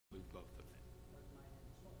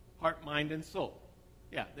Heart, mind, and soul.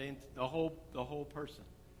 Yeah, the whole person.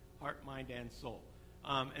 Heart, mind, and soul.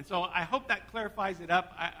 And so I hope that clarifies it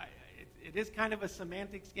up. It is kind of a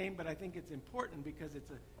semantics game, but I think it's important because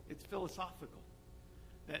it's philosophical.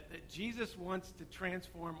 That Jesus wants to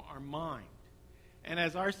transform our mind. And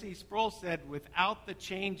as R.C. Sproul said, without the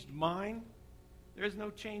changed mind, there is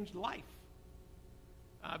no changed life.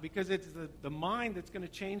 Because it's the mind that's going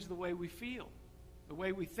to change the way we feel. The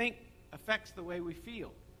way we think affects the way we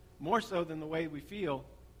feel. More so than the way we feel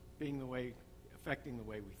affecting the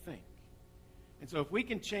way we think. And so if we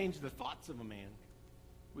can change the thoughts of a man,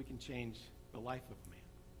 we can change the life of a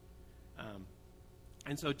man.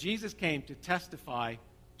 And so Jesus came to testify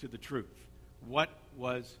to the truth. What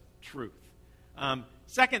was truth?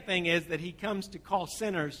 Second thing is that he comes to call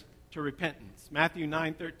sinners to repentance. Matthew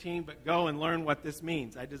 9:13, but go and learn what this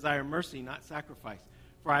means. I desire mercy, not sacrifice.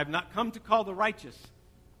 For I have not come to call the righteous,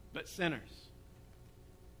 but sinners.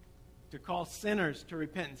 To call sinners to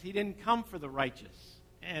repentance. He didn't come for the righteous.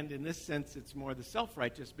 And in this sense, it's more the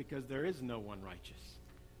self-righteous because there is no one righteous.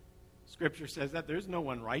 Scripture says that there's no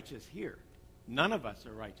one righteous here. None of us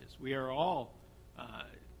are righteous. We are all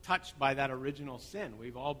touched by that original sin.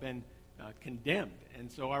 We've all been condemned.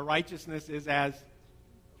 And so our righteousness is as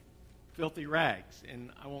filthy rags.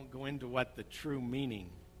 And I won't go into what the true meaning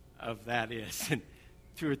of that is. And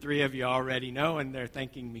 2 or 3 of you already know, and they're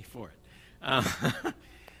thanking me for it.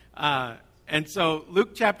 And so Luke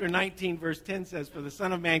chapter 19, verse 10 says, for the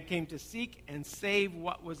Son of Man came to seek and save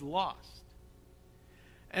what was lost.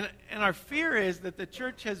 And our fear is that the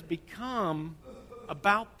church has become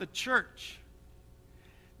about the church.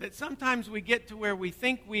 That sometimes we get to where we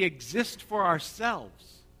think we exist for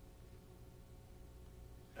ourselves.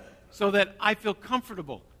 So that I feel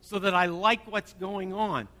comfortable. So that I like what's going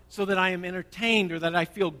on. So that I am entertained or that I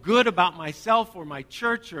feel good about myself or my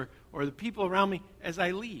church or the people around me as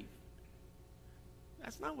I leave.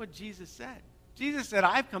 That's not what Jesus said. Jesus said,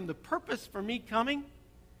 I've come, the purpose for me coming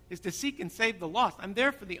is to seek and save the lost. I'm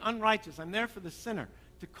there for the unrighteous. I'm there for the sinner,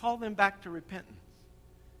 to call them back to repentance.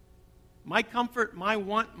 My comfort, my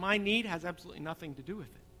want, my need has absolutely nothing to do with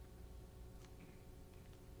it.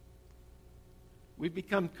 We've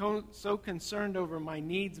become so concerned over my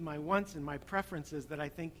needs, my wants, and my preferences that I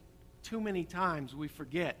think too many times we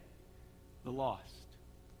forget the lost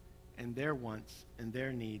and their wants and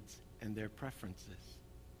their needs and their preferences.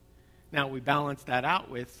 Now, we balance that out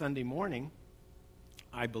with Sunday morning,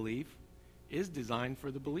 I believe, is designed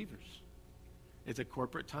for the believers. It's a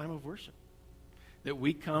corporate time of worship. That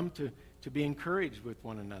we come to be encouraged with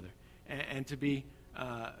one another and to be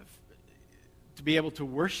able to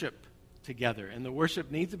worship together. And the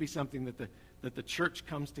worship needs to be something that the church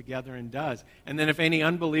comes together and does. And then if any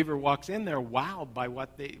unbeliever walks in, they're wowed by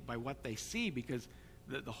what they see because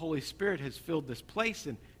the Holy Spirit has filled this place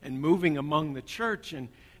and moving among the church. And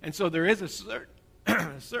so there is a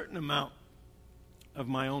certain amount of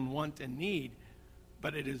my own want and need,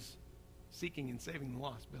 but it is seeking and saving the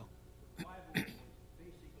lost, Bill. The Bible was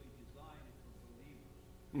basically designed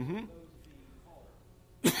for believers, those being called.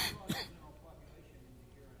 If you brought the general population in to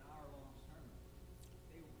hear an hour-long sermon,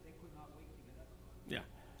 they could not wait to get up. Yeah,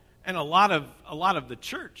 and a lot of the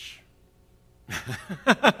church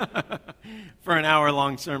for an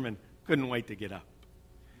hour-long sermon couldn't wait to get up.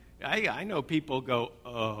 I know people go,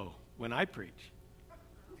 oh, when I preach.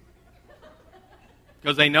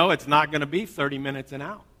 Because they know it's not going to be 30 minutes and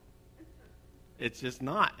out. It's just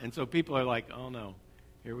not. And so people are like, oh no,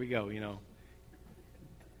 here we go,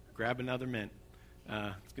 grab another mint.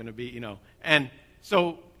 It's going to be, And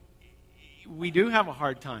so we do have a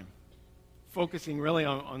hard time focusing really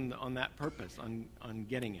on that purpose, on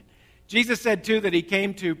getting it. Jesus said, too, that he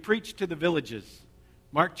came to preach to the villages.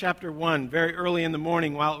 Mark chapter 1, very early in the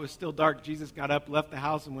morning, while it was still dark, Jesus got up, left the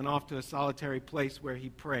house, and went off to a solitary place where he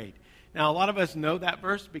prayed. Now, a lot of us know that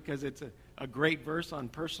verse because it's a great verse on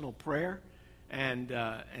personal prayer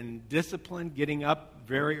and discipline, getting up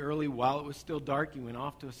very early while it was still dark. He went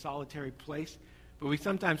off to a solitary place. But we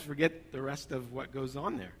sometimes forget the rest of what goes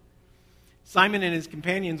on there. Simon and his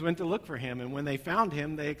companions went to look for him, and when they found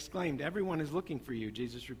him, they exclaimed, everyone is looking for you.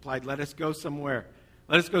 Jesus replied, let us go somewhere.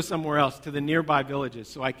 Let us go somewhere else, to the nearby villages,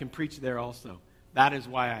 so I can preach there also. That is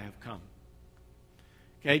why I have come.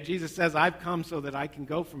 Okay, Jesus says, I've come so that I can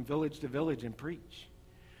go from village to village and preach.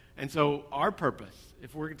 And so our purpose,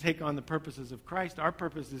 if we're going to take on the purposes of Christ, our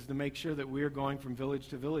purpose is to make sure that we are going from village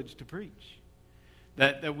to village to preach.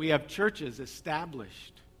 That we have churches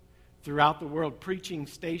established throughout the world, preaching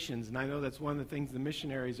stations. And I know that's one of the things the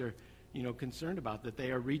missionaries are, concerned about, that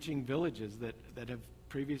they are reaching villages that have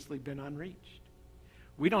previously been unreached.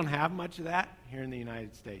 We don't have much of that here in the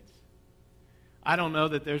United States. I don't know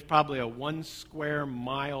that there's probably a 1 square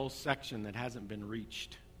mile section that hasn't been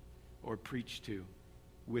reached or preached to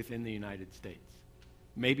within the United States.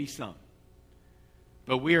 Maybe some.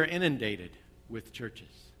 But we are inundated with churches.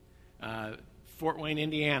 Fort Wayne,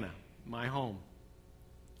 Indiana, my home,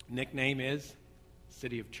 nickname is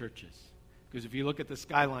City of Churches. Because if you look at the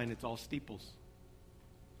skyline, it's all steeples.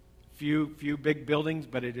 Few big buildings,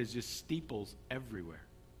 but it is just steeples everywhere.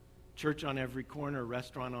 Church on every corner,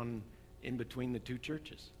 restaurant in between the two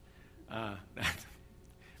churches.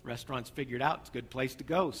 Restaurants figured out it's a good place to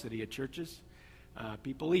go, City of Churches.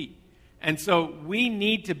 People eat. And so we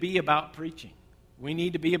need to be about preaching. We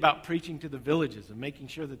need to be about preaching to the villages and making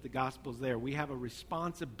sure that the gospel is there. We have a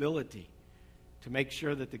responsibility to make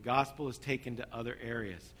sure that the gospel is taken to other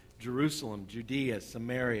areas. Jerusalem, Judea,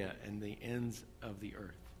 Samaria, and the ends of the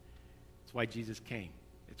earth. It's why Jesus came.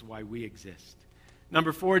 It's why we exist.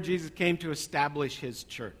 Number 4, Jesus came to establish his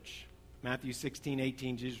church. Matthew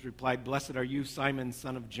 16:18, Jesus replied, "Blessed are you, Simon,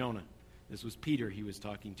 son of Jonah." This was Peter he was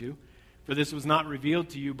talking to. "For this was not revealed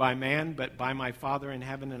to you by man, but by my Father in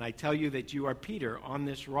heaven. And I tell you that you are Peter. On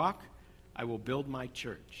this rock I will build my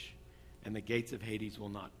church, and the gates of Hades will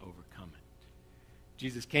not overcome it."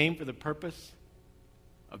 Jesus came for the purpose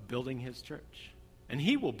of building his church. And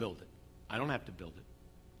he will build it. I don't have to build it.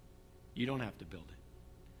 You don't have to build it.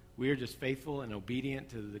 We are just faithful and obedient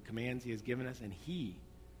to the commands he has given us, and he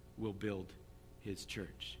will build his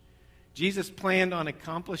church. Jesus planned on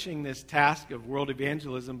accomplishing this task of world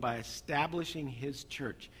evangelism by establishing his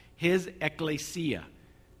church, his ecclesia,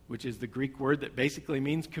 which is the Greek word that basically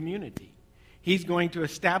means community. He's going to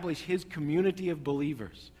establish his community of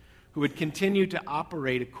believers who would continue to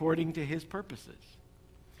operate according to his purposes.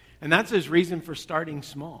 And that's his reason for starting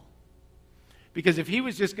small. Because if he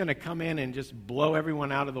was just going to come in and just blow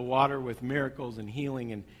everyone out of the water with miracles and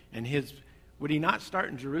healing and his... Would he not start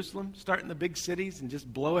in Jerusalem, start in the big cities and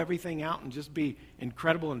just blow everything out and just be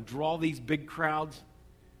incredible and draw these big crowds?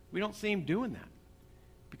 We don't see him doing that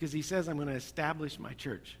because he says, "I'm going to establish my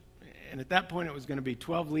church." And at that point, it was going to be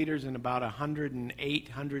 12 leaders and about 108,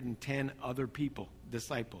 110 other people,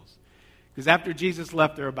 disciples. Because after Jesus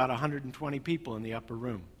left, there were about 120 people in the upper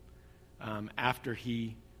room after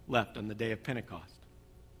he left on the day of Pentecost.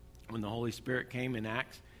 When the Holy Spirit came in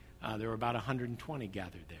Acts, there were about 120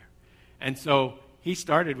 gathered there. And so he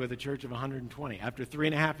started with a church of 120. After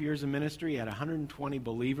 3.5 years of ministry, he had 120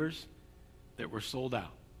 believers that were sold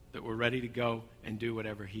out, that were ready to go and do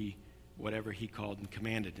whatever he called and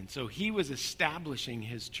commanded. And so he was establishing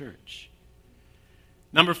his church.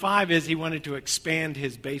 Number 5 is he wanted to expand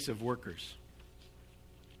his base of workers.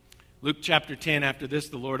 Luke chapter 10, after this,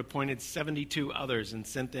 the Lord appointed 72 others and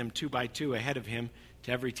sent them 2 by 2 ahead of him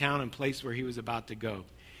to every town and place where he was about to go.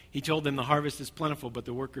 He told them, "The harvest is plentiful, but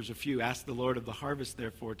the workers are few. Ask the Lord of the harvest,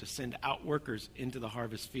 therefore, to send out workers into the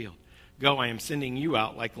harvest field. Go, I am sending you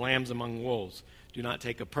out like lambs among wolves. Do not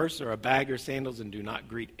take a purse or a bag or sandals, and do not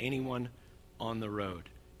greet anyone on the road."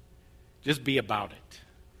 Just be about it.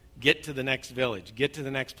 Get to the next village. Get to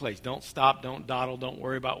the next place. Don't stop. Don't dawdle. Don't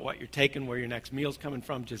worry about what you're taking, where your next meal's coming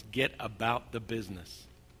from. Just get about the business.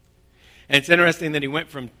 And it's interesting that he went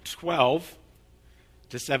from 12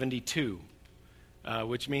 to 72.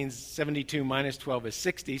 Which means 72 minus 12 is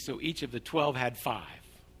 60, so each of the 12 had 5.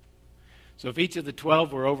 So if each of the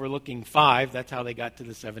 12 were overlooking 5, that's how they got to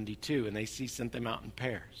the 72, and they sent them out in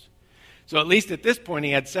pairs. So at least at this point,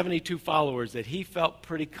 he had 72 followers that he felt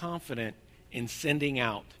pretty confident in sending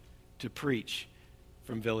out to preach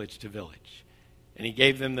from village to village. And he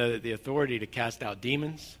gave them the authority to cast out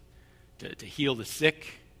demons, to heal the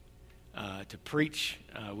sick, to preach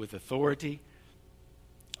with authority.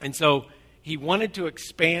 And so he wanted to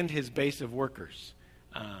expand his base of workers.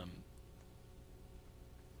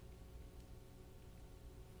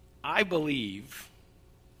 I believe,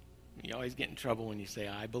 you always get in trouble when you say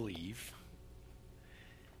 "I believe,"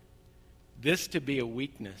 this to be a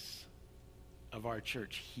weakness of our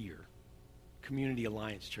church here, Community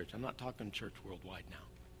Alliance Church. I'm not talking church worldwide now.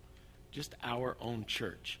 Just our own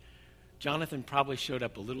church. Jonathan probably showed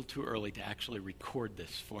up a little too early to actually record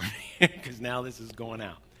this for me because now this is going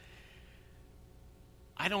out.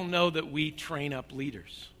 I don't know that we train up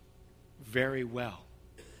leaders very well.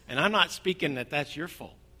 And I'm not speaking that that's your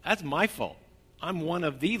fault. That's my fault. I'm one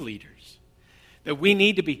of the leaders. That we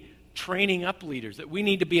need to be training up leaders, that we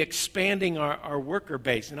need to be expanding our worker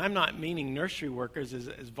base. And I'm not meaning nursery workers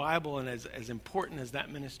as viable and as important as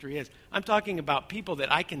that ministry is. I'm talking about people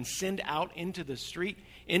that I can send out into the street,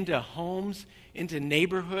 into homes, into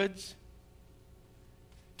neighborhoods,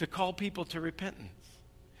 to call people to repentance.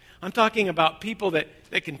 I'm talking about people that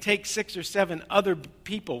can take 6 or 7 other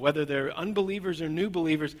people, whether they're unbelievers or new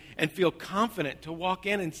believers, and feel confident to walk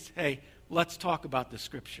in and say, let's talk about the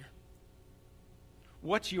Scripture.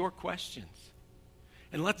 What's your questions?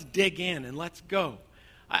 And let's dig in and let's go.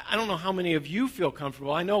 I don't know how many of you feel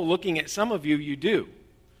comfortable. I know looking at some of you, you do,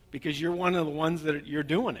 because you're one of the ones that you're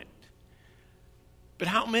doing it. But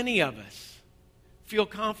how many of us feel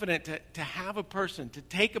confident to have a person, to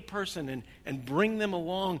take a person and bring them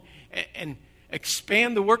along and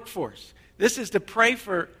expand the workforce? This is to pray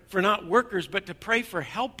for not workers, but to pray for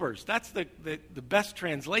helpers. That's the best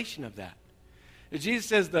translation of that. Jesus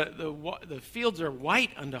says the fields are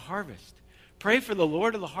white unto harvest. Pray for the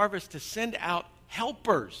Lord of the harvest to send out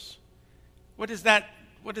helpers. What does that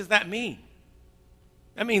mean?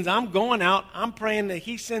 That means I'm going out, I'm praying that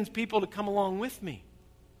he sends people to come along with me.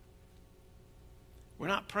 We're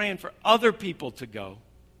not praying for other people to go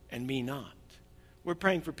and me not. We're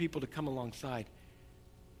praying for people to come alongside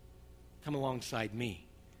me.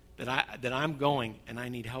 That I'm going and I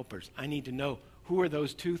need helpers. I need to know who are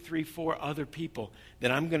those 2, 3, 4 other people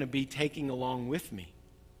that I'm going to be taking along with me.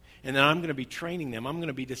 And then I'm going to be training them. I'm going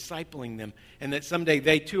to be discipling them. And that someday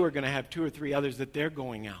they too are going to have 2 or 3 others that they're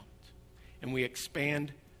going out. And we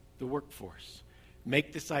expand the workforce.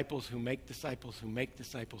 Make disciples who make disciples who make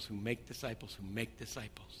disciples who make disciples who make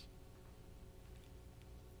disciples.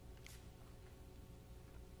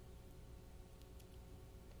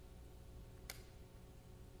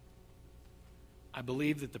 I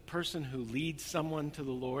believe that the person who leads someone to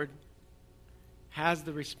the Lord has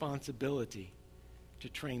the responsibility to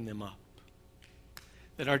train them up.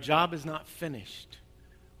 That our job is not finished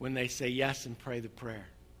when they say yes and pray the prayer.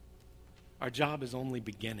 Our job is only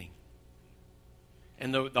beginning.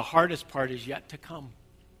 And the hardest part is yet to come.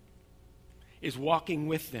 Is walking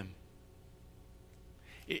with them.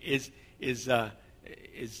 Is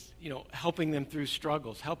helping them through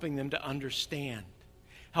struggles, helping them to understand,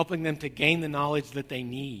 helping them to gain the knowledge that they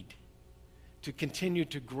need, to continue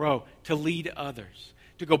to grow, to lead others,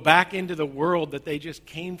 to go back into the world that they just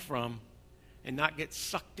came from and not get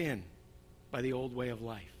sucked in by the old way of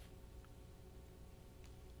life.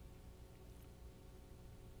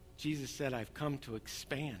 Jesus said, I've come to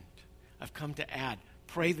expand. I've come to add.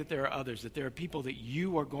 Pray that there are others, that there are people that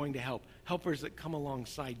you are going to help, helpers that come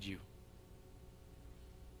alongside you.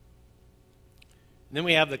 And then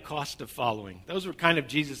we have the cost of following. Those were kind of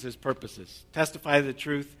Jesus' purposes. Testify the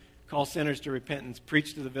truth, call sinners to repentance,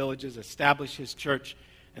 preach to the villages, establish his church,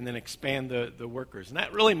 and then expand the workers. And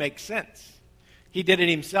that really makes sense. He did it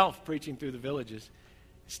himself, preaching through the villages,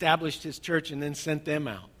 established his church, and then sent them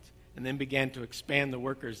out, and then began to expand the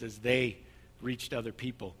workers as they reached other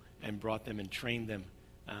people and brought them and trained them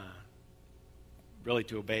really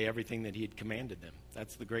to obey everything that he had commanded them.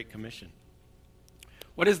 That's the Great Commission.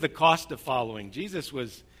 What is the cost of following? Jesus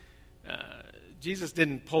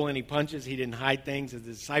didn't pull any punches. He didn't hide things. As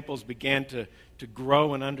the disciples began to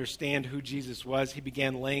grow and understand who Jesus was, he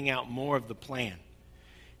began laying out more of the plan.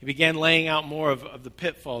 He began laying out more of the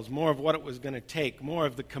pitfalls, more of what it was going to take, more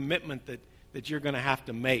of the commitment that you're going to have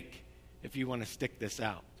to make if you want to stick this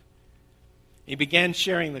out. He began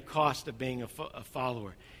sharing the cost of being a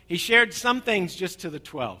follower. He shared some things just to the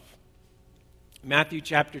 12. Matthew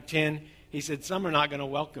chapter 10, he said, some are not going to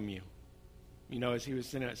welcome you. You know, as he was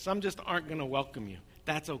saying, some just aren't going to welcome you.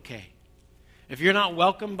 That's okay. If you're not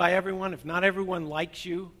welcomed by everyone, if not everyone likes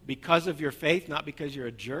you because of your faith, not because you're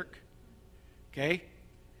a jerk, okay?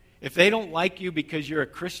 If they don't like you because you're a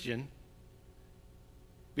Christian,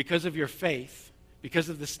 because of your faith, because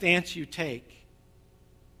of the stance you take,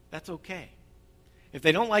 that's okay. If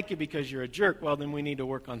they don't like you because you're a jerk, well, then we need to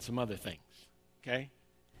work on some other things, okay?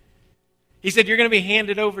 He said you're going to be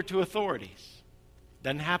handed over to authorities.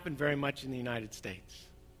 Doesn't happen very much in the United States.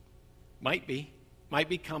 Might be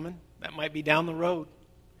coming. That might be down the road.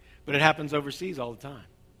 But it happens overseas all the time.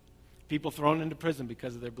 People thrown into prison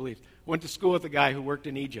because of their beliefs. Went to school with a guy who worked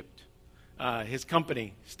in Egypt. His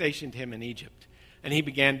company stationed him in Egypt. And he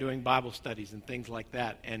began doing Bible studies and things like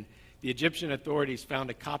that. And the Egyptian authorities found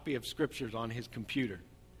a copy of scriptures on his computer.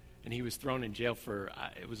 And he was thrown in jail for,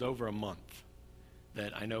 it was over a month.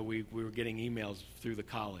 That I know we were getting emails through the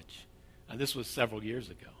college. This was several years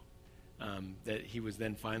ago. That he was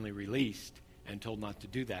then finally released and told not to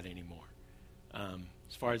do that anymore.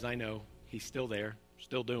 As far as I know, he's still there,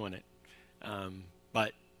 still doing it.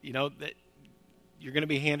 But, you know, that you're going to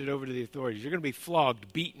be handed over to the authorities. You're going to be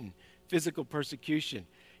flogged, beaten, physical persecution.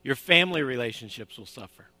 Your family relationships will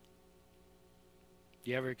suffer.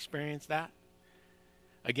 Do you ever experience that?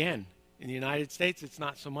 Again, In the United States, it's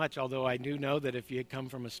not so much, although I do know that if you come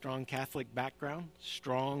from a strong Catholic background,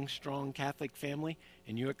 strong Catholic family,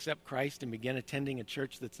 and you accept Christ and begin attending a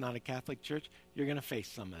church that's not a Catholic church, you're going to face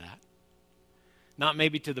some of that. Not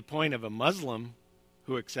maybe to the point of a Muslim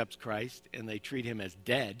who accepts Christ and they treat him as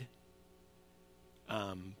dead,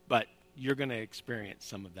 but you're going to experience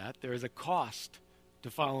some of that. There is a cost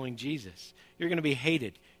to following Jesus. You're going to be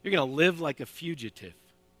hated. You're going to live like a fugitive.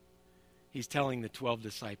 He's telling the 12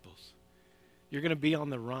 disciples. You're going to be on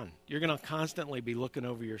the run. You're going to constantly be looking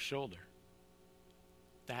over your shoulder.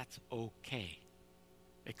 That's okay.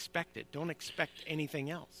 Expect it. Don't expect anything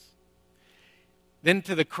else. Then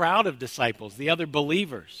to the crowd of disciples, the other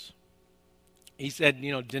believers, he said,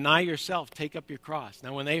 deny yourself, take up your cross.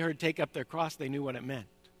 Now, when they heard take up their cross, they knew what it meant.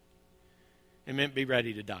 It meant be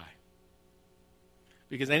ready to die.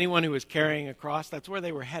 Because anyone who was carrying a cross, that's where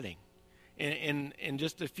they were heading. In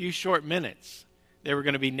just a few short minutes, they were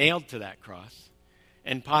going to be nailed to that cross.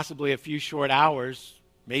 And possibly a few short hours,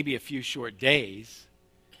 maybe a few short days,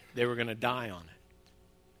 they were going to die on it.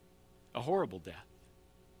 A horrible death.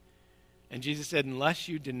 And Jesus said, unless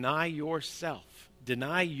you deny yourself,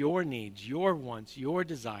 deny your needs, your wants, your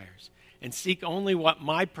desires, and seek only what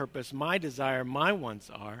my purpose, my desire, my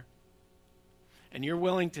wants are, and you're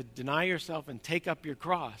willing to deny yourself and take up your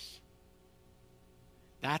cross,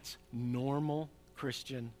 that's normal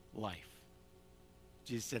Christian life.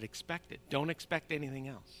 Jesus said, expect it. Don't expect anything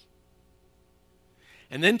else.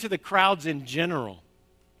 And then to the crowds in general,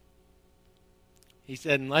 he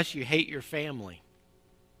said, unless you hate your family,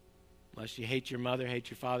 unless you hate your mother, hate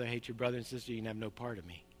your father, hate your brother and sister, you can have no part of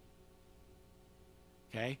me.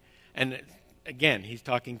 Okay? And again, he's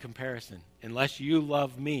talking comparison. Unless you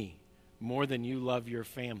love me more than you love your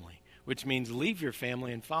family, which means leave your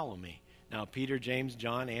family and follow me. Now, Peter, James,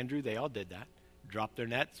 John, Andrew, they all did that. Dropped their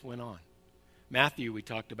nets, went on. Matthew, we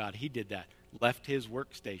talked about, he did that. Left his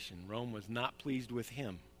workstation. Rome was not pleased with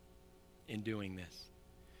him in doing this.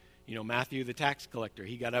 Matthew, the tax collector,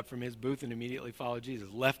 he got up from his booth and immediately followed Jesus.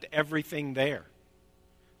 Left everything there.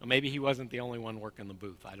 Well, maybe he wasn't the only one working the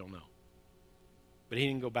booth. I don't know. But he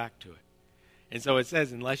didn't go back to it. And so it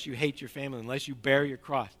says, unless you hate your family, unless you bear your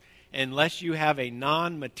cross, unless you have a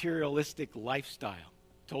non-materialistic lifestyle,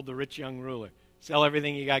 told the rich young ruler, sell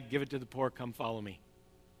everything you got, give it to the poor, come follow me.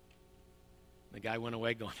 The guy went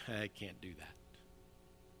away going, I can't do that.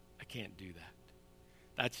 I can't do that.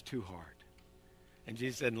 That's too hard. And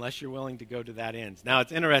Jesus said, unless you're willing to go to that end. Now,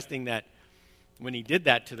 it's interesting that when he did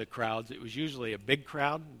that to the crowds, it was usually a big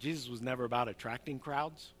crowd. Jesus was never about attracting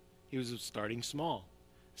crowds. He was starting small,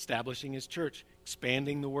 establishing his church,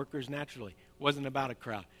 expanding the workers naturally. It wasn't about a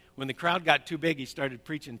crowd. When the crowd got too big, he started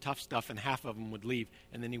preaching tough stuff, and half of them would leave,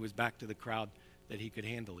 and then he was back to the crowd that he could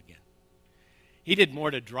handle again. He did more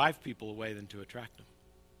to drive people away than to attract them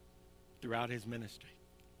throughout his ministry.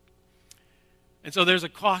 And so there's a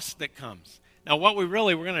cost that comes. Now, we're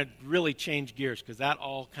going to really change gears because that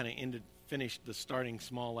all kind of finished the starting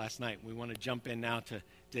small last night. We want to jump in now to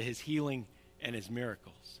his healing and his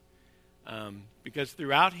miracles. Because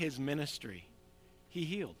throughout his ministry, he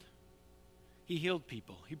healed. He healed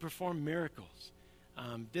people. He performed miracles.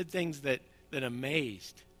 Did things that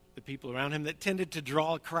amazed the people around him that tended to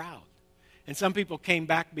draw a crowd. And some people came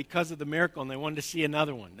back because of the miracle, and they wanted to see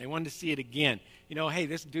another one. They wanted to see it again. Hey,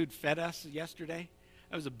 this dude fed us yesterday.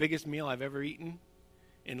 That was the biggest meal I've ever eaten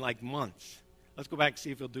in like months. Let's go back and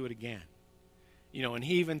see if he'll do it again. And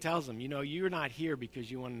he even tells them, you're not here because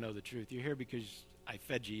you want to know the truth. You're here because I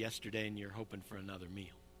fed you yesterday and you're hoping for another meal.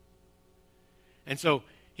 And so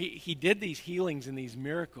he did these healings and these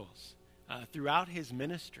miracles throughout his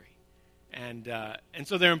ministry. And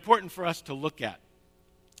so they're important for us to look at.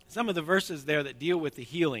 Some of the verses there that deal with the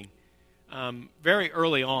healing, very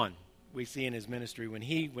early on, we see in his ministry. When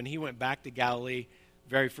he went back to Galilee,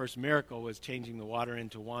 very first miracle was changing the water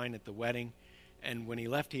into wine at the wedding. And when he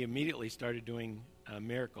left, he immediately started doing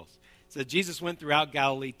miracles. It says, Jesus went throughout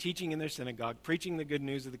Galilee, teaching in their synagogue, preaching the good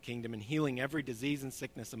news of the kingdom, and healing every disease and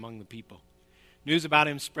sickness among the people. News about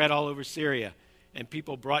him spread all over Syria, and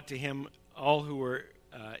people brought to him all who were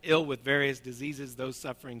ill with various diseases, those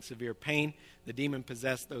suffering severe pain, the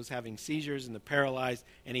demon-possessed, those having seizures, and the paralyzed,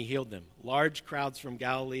 and he healed them. Large crowds from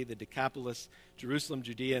Galilee, the Decapolis, Jerusalem,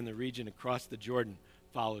 Judea, and the region across the Jordan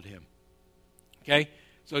followed him. Okay,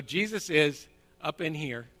 so Jesus is up in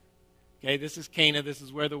here. Okay, this is Cana. This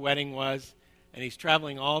is where the wedding was. And he's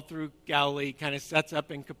traveling all through Galilee, kind of sets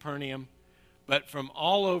up in Capernaum. But from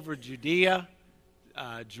all over Judea,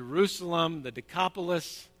 Jerusalem, the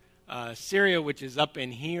Decapolis, Syria, which is up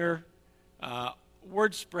in here,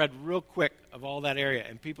 word spread real quick of all that area.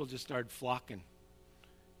 And people just started flocking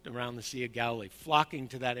around the Sea of Galilee, flocking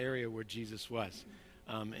to that area where Jesus was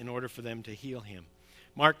in order for them to heal him.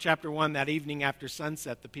 Mark chapter 1, that evening after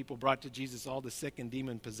sunset, the people brought to Jesus all the sick and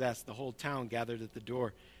demon-possessed. The whole town gathered at the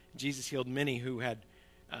door. Jesus healed many who had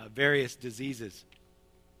various diseases.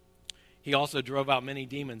 He also drove out many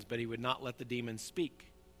demons, but he would not let the demons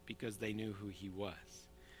speak because they knew who he was.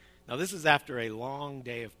 Now, this is after a long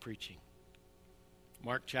day of preaching.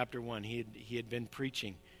 Mark chapter 1, he had been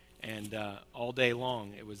preaching, and all day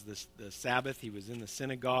long. It was the Sabbath. He was in the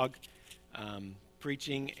synagogue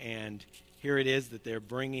preaching, and here it is that they're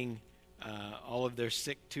bringing all of their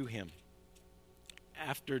sick to him.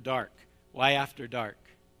 After dark. Why after dark?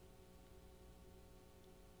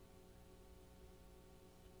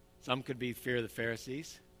 Some could be fear of the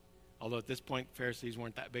Pharisees. Although at this point, Pharisees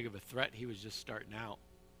weren't that big of a threat. He was just starting out.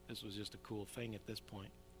 This was just a cool thing at this point.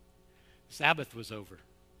 Sabbath was over.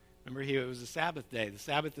 Remember, it was a Sabbath day. The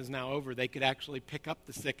Sabbath is now over. They could actually pick up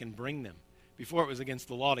the sick and bring them. Before, it was against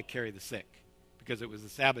the law to carry the sick. Because it was the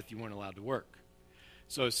Sabbath, you weren't allowed to work.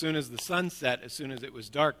 So as soon as the sun set, as soon as it was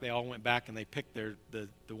dark, they all went back and they picked the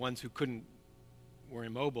ones who were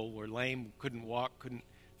immobile, were lame, couldn't walk, couldn't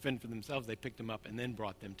fend for themselves. They picked them up and then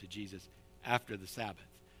brought them to Jesus after the Sabbath.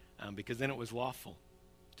 Because then it was lawful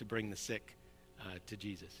to bring the sick to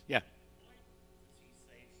Jesus. Yeah? Why does he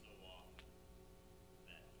say so often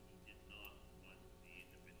that he did not want the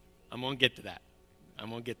individual? I'm going to get to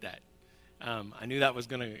that. I knew that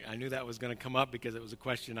was going to come up because it was a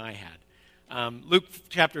question I had. Luke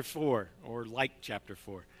chapter 4, or like chapter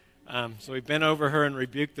 4. So he bent over her and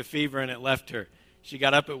rebuked the fever, and it left her. She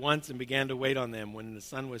got up at once and began to wait on them. When the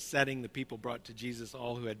sun was setting, the people brought to Jesus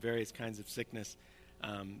all who had various kinds of sickness.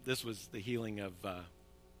 This was the healing of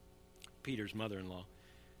Peter's mother-in-law.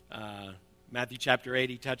 Matthew chapter 8,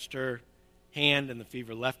 he touched her hand, and the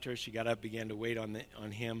fever left her. She got up, began to wait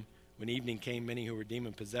on him. When evening came, many who were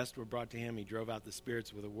demon-possessed were brought to him. He drove out the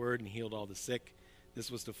spirits with a word and healed all the sick. This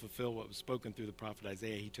was to fulfill what was spoken through the prophet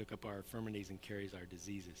Isaiah. He took up our infirmities and carries our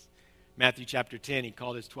diseases. Matthew chapter 10, he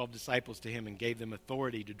called his 12 disciples to him and gave them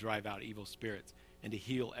authority to drive out evil spirits and to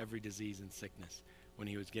heal every disease and sickness when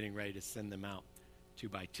he was getting ready to send them out 2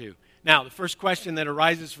 by 2. Now, the first question that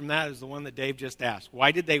arises from that is the one that Dave just asked.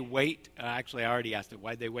 Why did they wait? Actually, I already asked it.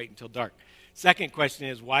 Why did they wait until dark? Second question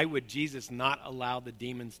is, why would Jesus not allow the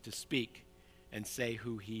demons to speak and say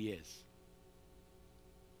who he is?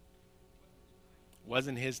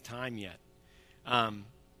 Wasn't his time yet.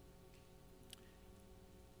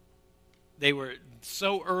 They were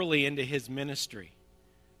so early into his ministry,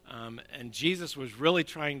 and Jesus was really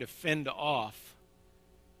trying to fend off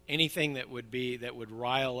anything that would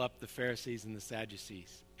rile up the Pharisees and the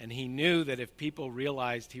Sadducees. And he knew that if people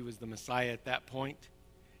realized he was the Messiah at that point,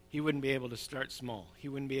 he wouldn't be able to start small. He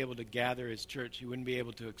wouldn't be able to gather his church. He wouldn't be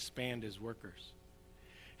able to expand his workers.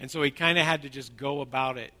 And so he kind of had to just go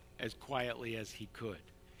about it as quietly as he could.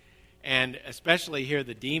 And especially here,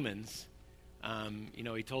 the demons,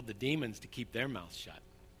 he told the demons to keep their mouths shut.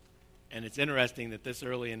 And it's interesting that this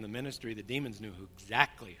early in the ministry, the demons knew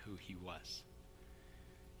exactly who he was.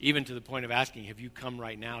 Even to the point of asking, have you come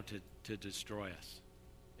right now to destroy us?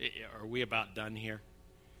 Are we about done here?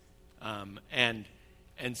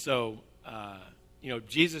 And so,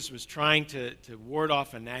 Jesus was trying to ward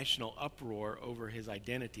off a national uproar over his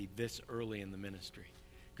identity this early in the ministry,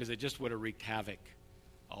 because it just would have wreaked havoc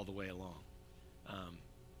all the way along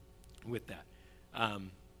with that.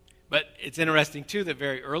 But it's interesting, too, that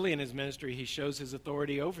very early in his ministry, he shows his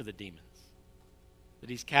authority over the demons, that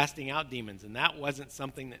he's casting out demons, and that wasn't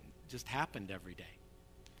something that just happened every day.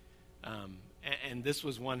 And this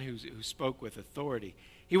was one who spoke with authority.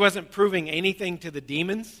 He wasn't proving anything to the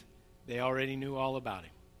demons. They already knew all about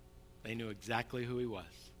him. They knew exactly who he was.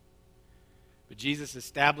 But Jesus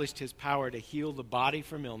established his power to heal the body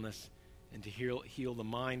from illness and to heal the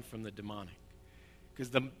mind from the demonic. Because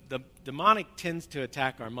the demonic tends to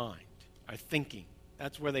attack our mind, our thinking.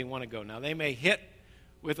 That's where they want to go. Now, they may hit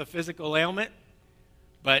with a physical ailment,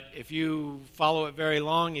 but if you follow it very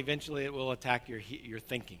long, eventually it will attack your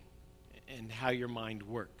thinking and how your mind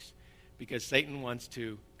works. Because Satan wants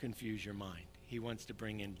to confuse your mind. He wants to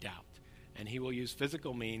bring in doubt. And he will use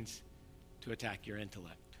physical means to attack your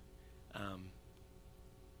intellect.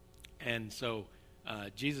 And so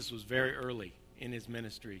Jesus was very early in his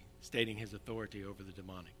ministry stating his authority over the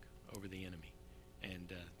demonic, over the enemy.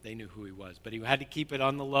 And they knew who he was. But he had to keep it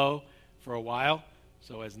on the low for a while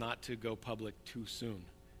so as not to go public too soon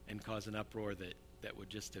and cause an uproar that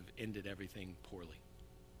would just have ended everything poorly.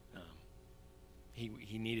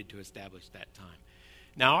 He needed to establish that time.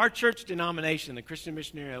 Now, our church denomination, the Christian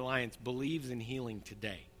Missionary Alliance, believes in healing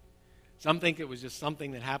today. Some think it was just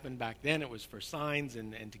something that happened back then. It was for signs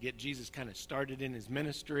and to get Jesus kind of started in his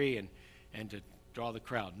ministry and to draw the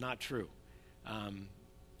crowd. Not true.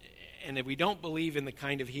 And if we don't believe in the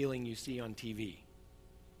kind of healing you see on TV,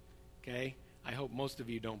 okay? I hope most of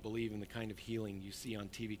you don't believe in the kind of healing you see on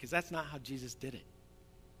TV, because that's not how Jesus did it.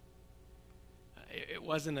 It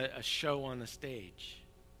wasn't a show on a stage.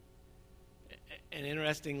 And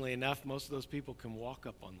interestingly enough, most of those people can walk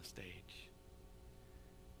up on the stage.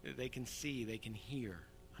 They can see, they can hear.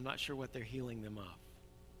 I'm not sure what they're healing them of.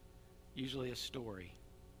 Usually a story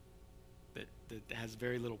that has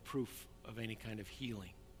very little proof of any kind of healing.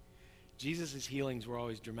 Jesus' healings were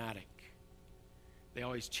always dramatic. They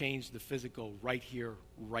always changed the physical right here,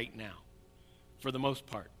 right now. For the most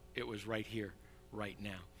part, it was right here, right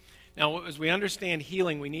now. Now, as we understand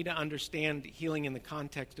healing, we need to understand healing in the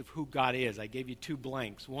context of who God is. I gave you 2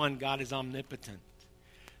 blanks. One, God is omnipotent.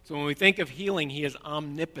 So when we think of healing, he is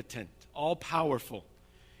omnipotent, all-powerful.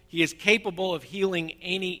 He is capable of healing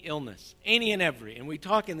any illness, any and every. And we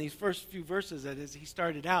talk in these first few verses that as he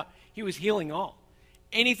started out, he was healing all.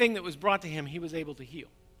 Anything that was brought to him, he was able to heal.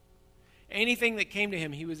 Anything that came to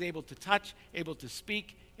him, he was able to touch, able to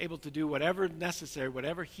speak, able to do whatever necessary,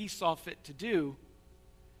 whatever he saw fit to do,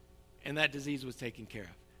 and that disease was taken care of.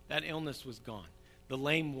 That illness was gone. The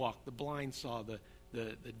lame walked, the blind saw,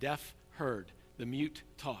 the deaf heard, the mute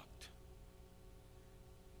talked.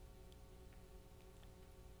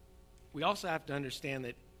 We also have to understand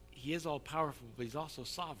that he is all-powerful, but he's also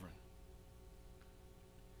sovereign.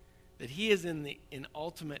 That he is in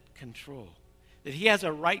ultimate control. That he has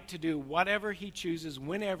a right to do whatever he chooses,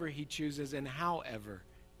 whenever he chooses, and however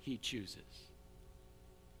he chooses.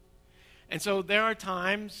 And so there are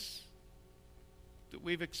times that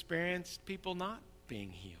we've experienced people not being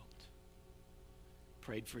healed.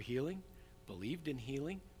 Prayed for healing, believed in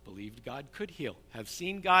healing, believed God could heal, have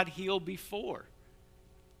seen God heal before.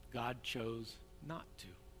 God chose not to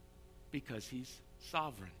because he's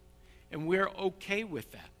sovereign. And we're okay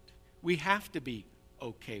with that. We have to be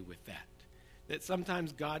okay with that. That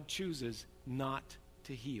sometimes God chooses not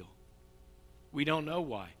to heal. We don't know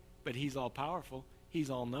why, but he's all-powerful. He's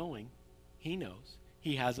all-knowing. He knows.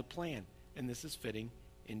 He has a plan, and this is fitting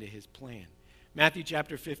into his plan. Matthew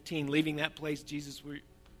chapter 15, leaving that place, Jesus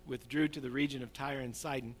withdrew to the region of Tyre and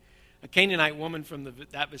Sidon. A Canaanite woman from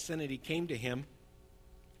that vicinity came to him,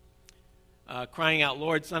 crying out,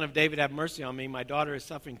 "Lord, Son of David, have mercy on me. My daughter is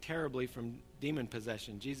suffering terribly from demon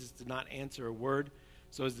possession." Jesus did not answer a word,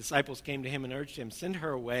 so his disciples came to him and urged him, "Send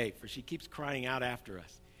her away, for she keeps crying out after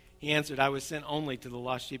us." He answered, "I was sent only to the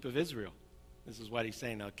lost sheep of Israel." This is what he's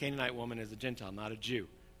saying. Now, a Canaanite woman is a Gentile, not a Jew,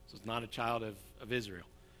 so it's not a child of Israel.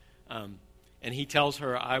 And he tells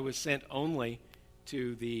her, "I was sent only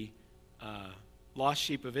to the lost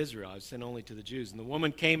sheep of Israel. I was sent only to the Jews." And the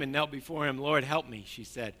woman came and knelt before him. "Lord, help me," she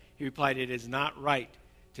said. He replied, "It is not right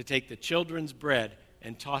to take the children's bread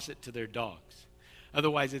and toss it to their dogs.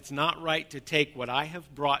 Otherwise, it's not right to take what I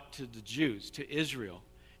have brought to the Jews, to Israel,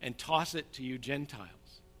 and toss it to you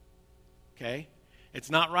Gentiles." Okay? It's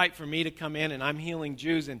not right for me to come in and I'm healing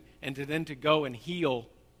Jews and to then to go and heal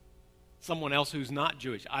someone else who's not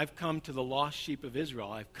Jewish. I've come to the lost sheep of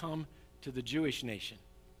Israel. I've come to the Jewish nation,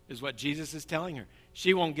 is what Jesus is telling her.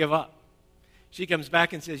 She won't give up. She comes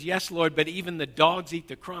back and says, "Yes, Lord, but even the dogs eat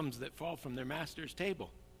the crumbs that fall from their master's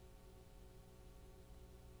table."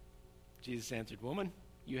 Jesus answered, "Woman,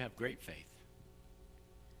 you have great faith.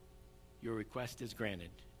 Your request is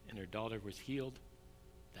granted." And her daughter was healed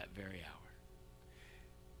that very hour.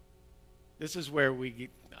 This is where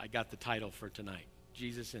I got the title for tonight,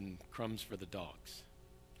 Jesus and Crumbs for the Dogs.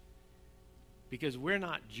 Because we're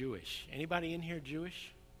not Jewish. Anybody in here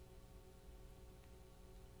Jewish?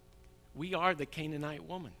 We are the Canaanite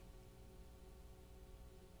woman.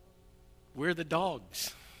 We're the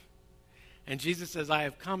dogs. And Jesus says, "I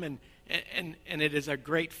have come," and it is a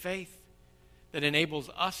great faith that enables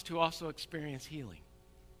us to also experience healing.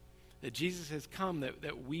 That Jesus has come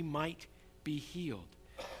that we might be healed.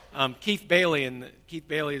 Keith Bailey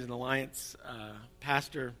is an Alliance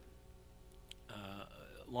pastor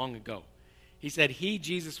long ago. He said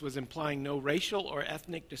Jesus was implying no racial or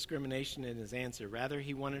ethnic discrimination in his answer. Rather,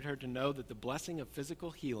 he wanted her to know that the blessing of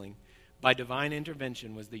physical healing by divine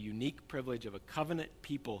intervention was the unique privilege of a covenant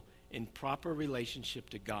people in proper relationship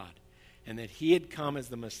to God, and that he had come as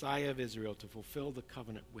the Messiah of Israel to fulfill the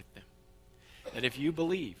covenant with them. That if you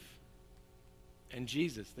believe in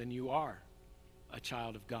Jesus, then you are a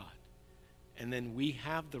child of God. And then we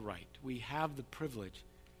have the right, we have the privilege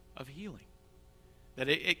of healing. That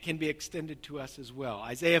it can be extended to us as well.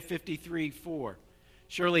 Isaiah 53:4.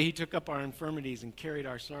 "Surely he took up our infirmities and carried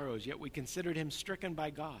our sorrows, yet we considered him stricken by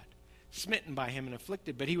God, smitten by him and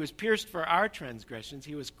afflicted, but he was pierced for our transgressions.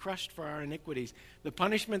 He was crushed for our iniquities. The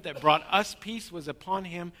punishment that brought us peace was upon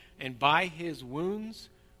him, and by his wounds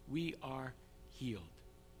we are healed.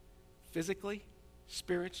 Physically,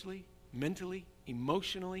 spiritually, mentally,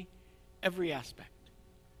 emotionally, every aspect.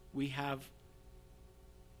 We have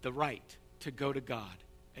the right to go to God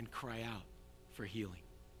and cry out for healing.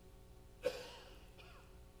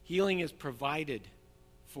 Healing is provided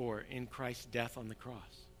for in Christ's death on the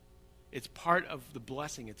cross. It's part of the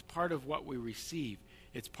blessing. It's part of what we receive.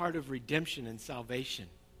 It's part of redemption and salvation.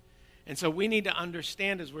 And so we need to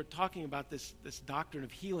understand, as we're talking about this doctrine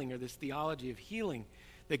of healing, or this theology of healing,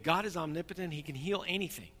 that God is omnipotent. He can heal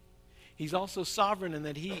anything. He's also sovereign in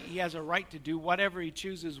that he has a right to do whatever he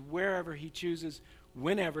chooses, wherever he chooses,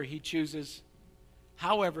 whenever he chooses,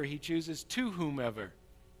 however he chooses, to whomever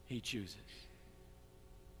he chooses.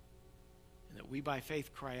 And that we by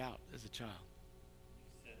faith cry out as a child.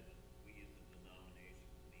 You said that we as a denomination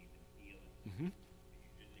believe in healing. Mm-hmm.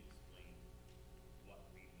 But you didn't explain what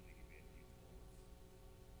we believe in before.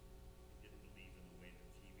 You didn't believe in the way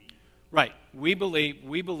the TV. Right.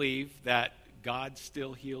 We believe that God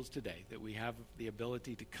still heals today, that we have the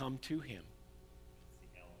ability to come to him.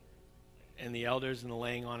 And the elders and the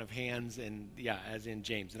laying on of hands, and as in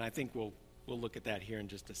James. And I think we'll look at that here in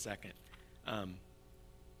just a second.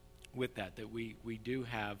 With that we do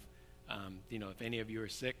have, if any of you are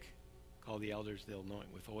sick, call the elders, they'll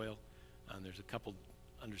anoint with oil. There's a couple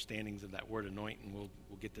understandings of that word anoint, and we'll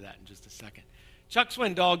get to that in just a second. Chuck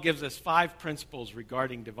Swindoll gives us 5 principles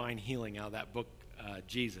regarding divine healing out of that book,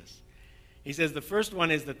 Jesus. He says the first one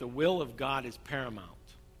is that the will of God is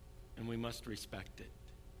paramount, and we must respect it.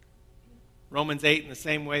 Romans 8, in the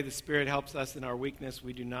same way the Spirit helps us in our weakness,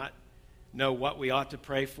 we do not know what we ought to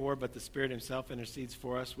pray for, but the Spirit himself intercedes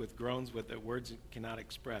for us with groans that words cannot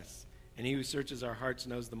express. And he who searches our hearts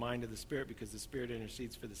knows the mind of the Spirit, because the Spirit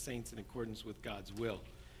intercedes for the saints in accordance with God's will.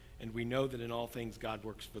 And we know that in all things God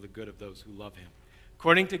works for the good of those who love him.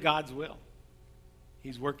 According to God's will,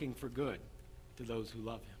 he's working for good to those who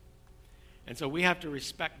love him. And so we have to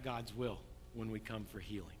respect God's will when we come for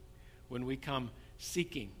healing. When we come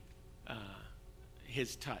seeking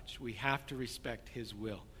his touch, we have to respect his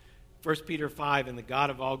will. 1 Peter 5, and the God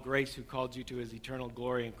of all grace, who called you to his eternal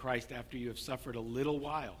glory in Christ after you have suffered a little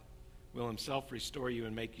while, will himself restore you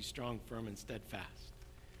and make you strong, firm, and steadfast.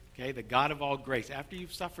 Okay, the God of all grace, after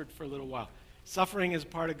you've suffered for a little while. Suffering is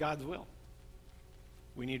part of God's will.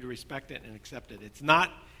 We need to respect it and accept it. It's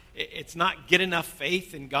not get enough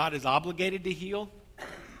faith and God is obligated to heal.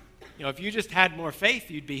 If you just had more faith,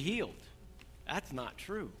 you'd be healed. That's not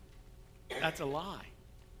true. That's a lie.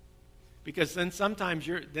 Because then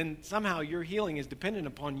somehow your healing is dependent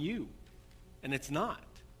upon you. And it's not.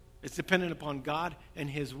 It's dependent upon God and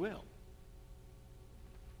his will.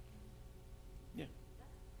 Yeah.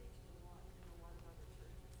 That's preached a lot in a lot of other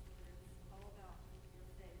churches. It's all about your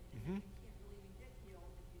faith. Mm-hmm. You can't believe and get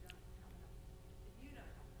healed if you don't have enough. If you don't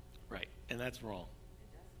have enough. Right. And that's wrong.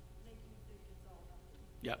 It does make you think it's all about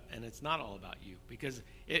you. Yep. And it's not all about you. Because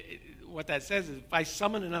what that says is if I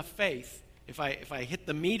summon enough faith, if I hit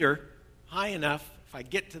the meter high enough, if I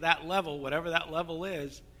get to that level, whatever that level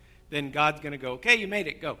is, then God's going to go, okay, you made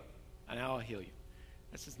it, go. And now I'll heal you.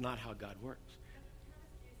 That's just not how God works. Thomas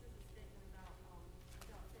uses a statement about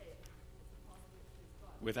without faith, it's impossible to please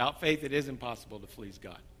God. Without faith, it is impossible to please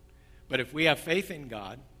God. But if we have faith in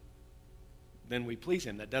God, then we please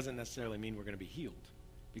him. That doesn't necessarily mean we're going to be healed,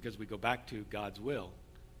 because we go back to God's will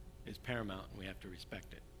is paramount, and we have to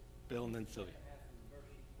respect it. Bill and then Sylvia. After the verse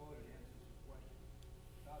he quoted answers his question.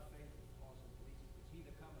 Without faith it is possible to please him, because he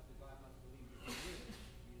that cometh to God must believe that he is, and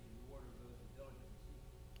he is the rewarder of those who diligently seek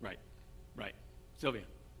him. Right. Sylvia.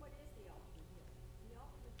 What is the ultimate healing? The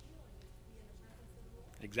ultimate healing is to be in the presence of the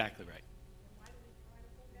Lord. Exactly right. And why do we try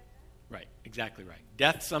to forget that? Right. Exactly right.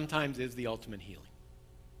 Death sometimes is the ultimate healing.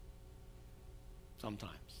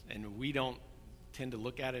 Sometimes. And we don't tend to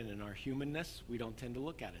look at it in our humanness. We don't tend to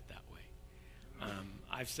look at it that way.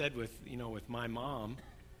 I've said with my mom,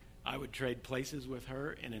 I would trade places with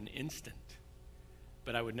her in an instant.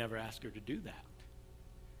 But I would never ask her to do that,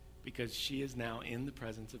 because she is now in the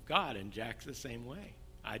presence of God, and Jack's the same way.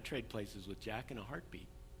 I'd trade places with Jack in a heartbeat.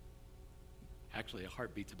 Actually, a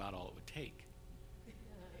heartbeat's about all it would take.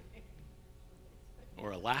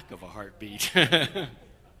 Or a lack of a heartbeat. When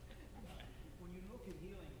you look at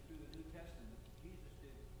healing through the New Testament, Jesus did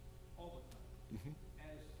all the time. Mhm.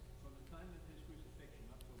 As from the time of his crucifixion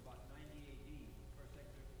up to about 90 AD, first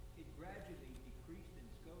century, it gradually decreased in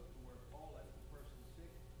scope to where Paul, as the person sick,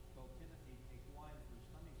 told Timothy to take wine for his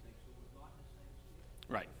stomach's sake, so it was not in the same scale.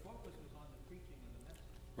 Right. The focus was on the preaching of the message.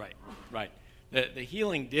 Right. The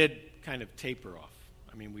healing did kind of taper off.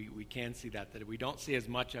 I mean, we can see that we don't see as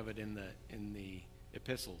much of it in the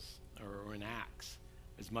epistles or in Acts,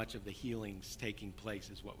 as much of the healings taking place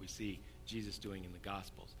as what we see Jesus doing in the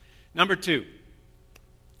Gospels. Number 2,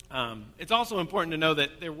 it's also important to know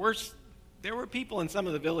that there were people in some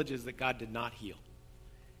of the villages that God did not heal.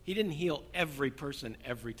 He didn't heal every person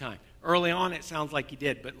every time. Early on, it sounds like he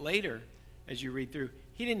did, but later, as you read through,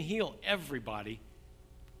 he didn't heal everybody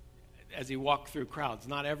as he walked through crowds.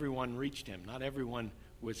 Not everyone reached him. Not everyone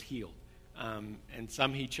was healed. And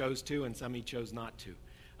some he chose to, and some he chose not to.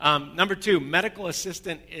 Number 2, medical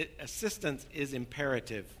assistance is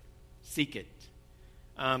imperative. Seek it.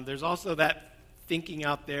 There's also that thinking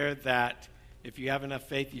out there that if you have enough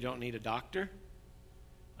faith, you don't need a doctor.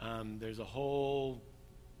 There's a whole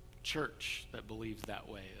church that believes that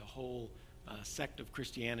way, a whole sect of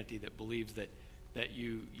Christianity that believes that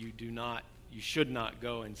you should not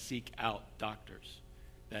go and seek out doctors,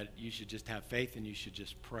 that you should just have faith and you should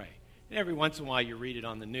just pray. And every once in a while you read it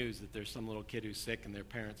on the news that there's some little kid who's sick and their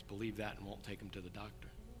parents believe that and won't take them to the doctor.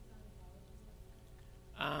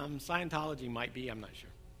 Scientology might be, I'm not sure.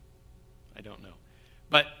 I don't know.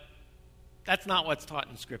 But that's not what's taught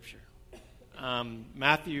in Scripture.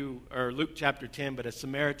 Luke chapter 10, but a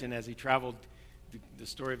Samaritan, as he traveled, the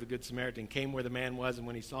story of the Good Samaritan, came where the man was, and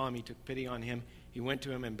when he saw him, he took pity on him. He went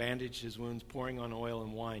to him and bandaged his wounds, pouring on oil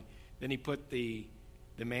and wine. Then he put the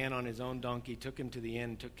man on his own donkey, took him to the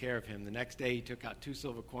inn, took care of him. The next day he took out 2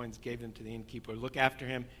 silver coins, gave them to the innkeeper. Look after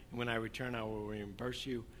him, and when I return, I will reimburse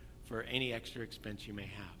you for any extra expense you may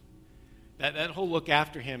have. That whole look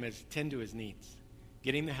after him is tend to his needs,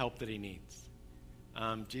 getting the help that he needs.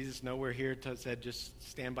 Jesus nowhere here said just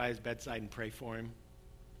stand by his bedside and pray for him.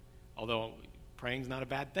 Although praying's not a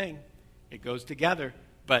bad thing. It goes together,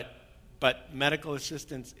 but medical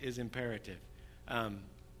assistance is imperative.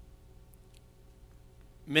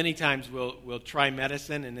 Many times we'll try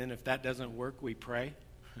medicine, and then if that doesn't work, we pray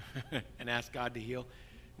and ask God to heal.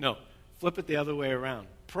 No, flip it the other way around.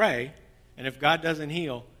 Pray, and if God doesn't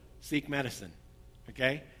heal, seek medicine,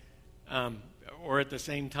 okay? Or at the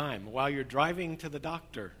same time, while you're driving to the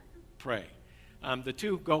doctor, pray. The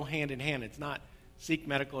two go hand in hand. It's not seek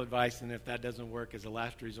medical advice, and if that doesn't work, as a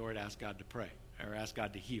last resort, ask God to pray or ask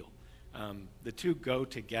God to heal. The two go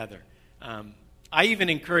together. I even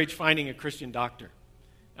encourage finding a Christian doctor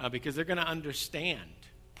because they're going to understand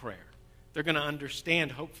prayer. They're going to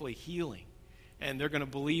understand, hopefully, healing, and they're going to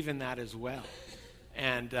believe in that as well.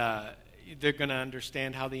 And they're going to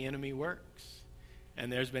understand how the enemy works. And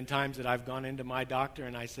there's been times that I've gone into my doctor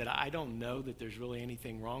and I said, I don't know that there's really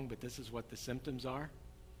anything wrong, but this is what the symptoms are.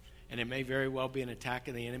 And it may very well be an attack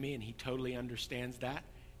of the enemy, and he totally understands that.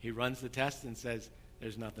 He runs the test and says,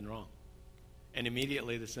 there's nothing wrong. And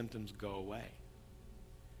immediately the symptoms go away.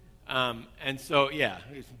 And so, yeah,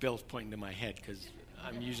 Bill's pointing to my head because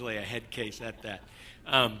I'm usually a head case at that.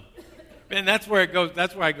 And that's where it goes.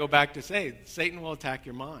 That's where I go back to say, Satan will attack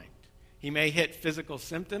your mind. He may hit physical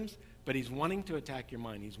symptoms, but he's wanting to attack your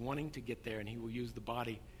mind. He's wanting to get there, and he will use the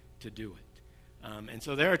body to do it. And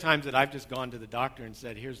so there are times that I've just gone to the doctor and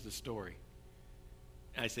said, here's the story.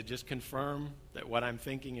 And I said, just confirm that what I'm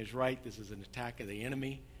thinking is right. This is an attack of the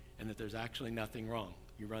enemy, and that there's actually nothing wrong.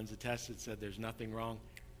 He runs a test that said there's nothing wrong,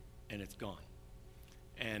 and it's gone.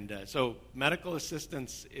 And so medical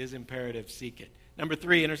assistance is imperative. Seek it. Number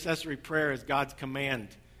 3, intercessory prayer is God's command.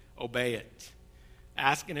 Obey it.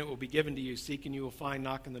 Ask and it will be given to you. Seek and you will find.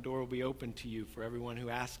 Knock and the door will be opened to you. For everyone who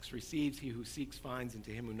asks receives. He who seeks finds. And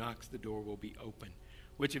to him who knocks the door will be open.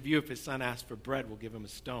 Which of you, if his son asks for bread, will give him a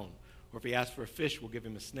stone? Or if he asks for a fish, will give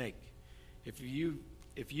him a snake? If you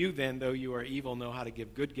then, though you are evil, know how to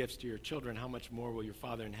give good gifts to your children, how much more will your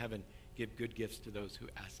Father in heaven give good gifts to those who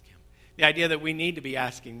ask him? The idea that we need to be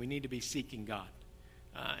asking, we need to be seeking God.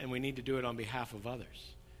 And we need to do it on behalf of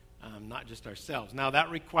others, not just ourselves. Now, that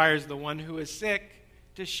requires the one who is sick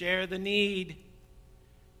to share the need.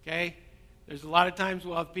 Okay? There's a lot of times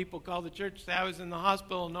we'll have people call the church and say, I was in the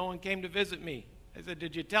hospital and no one came to visit me. I said,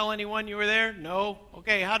 did you tell anyone you were there? No.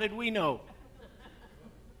 Okay, how did we know?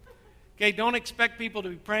 Okay, don't expect people to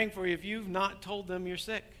be praying for you if you've not told them you're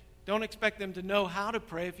sick. Don't expect them to know how to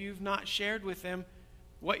pray if you've not shared with them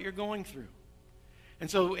what you're going through.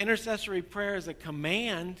 And so intercessory prayer is a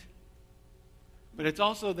command, but it's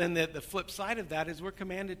also then the flip side of that is we're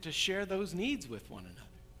commanded to share those needs with one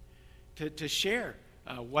another, to share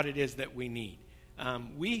what it is that we need.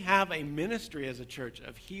 We have a ministry as a church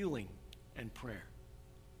of healing and prayer.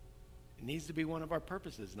 It needs to be one of our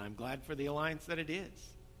purposes, and I'm glad for the alliance that it is.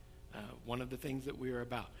 One of the things that we are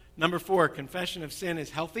about. Number 4, confession of sin is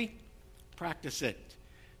healthy. Practice it.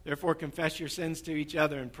 Therefore, confess your sins to each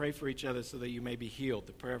other and pray for each other so that you may be healed.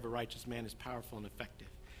 The prayer of a righteous man is powerful and effective.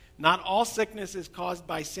 Not all sickness is caused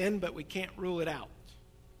by sin, but we can't rule it out.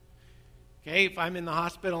 Okay, if I'm in the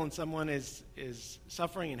hospital and someone is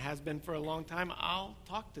suffering and has been for a long time, I'll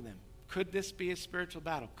talk to them. Could this be a spiritual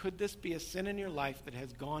battle? Could this be a sin in your life that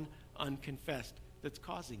has gone unconfessed that's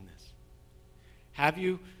causing this? Have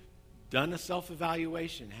you done a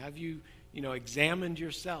self-evaluation? Have you, examined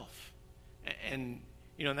yourself? And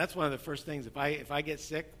that's one of the first things. If I get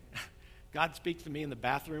sick, God speaks to me in the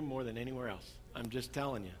bathroom more than anywhere else. I'm just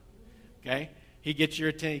telling you. Okay? He gets your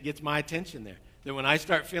attention. He gets my attention there. That when I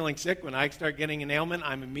start feeling sick, when I start getting an ailment,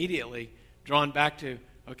 I'm immediately drawn back to,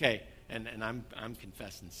 okay, and I'm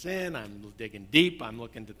confessing sin. I'm digging deep. I'm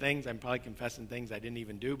looking to things. I'm probably confessing things I didn't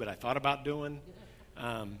even do, but I thought about doing,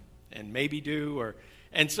 and maybe do.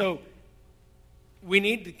 And so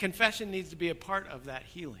confession needs to be a part of that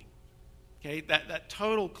healing. Okay, that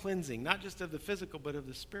total cleansing, not just of the physical, but of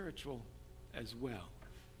the spiritual as well.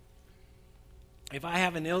 If I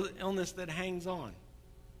have an illness that hangs on,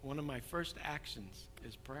 one of my first actions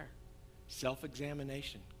is prayer,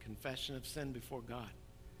 self-examination, confession of sin before God,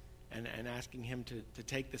 and asking him to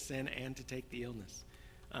take the sin and to take the illness.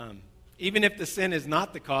 Even if the sin is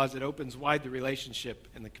not the cause, it opens wide the relationship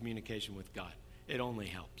and the communication with God. It only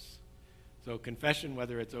helps. So confession,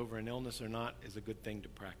 whether it's over an illness or not, is a good thing to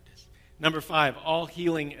practice. Number 5, all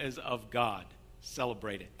healing is of God.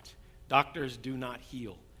 Celebrate it. Doctors do not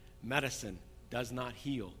heal. Medicine does not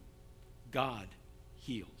heal. God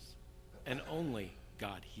heals. And only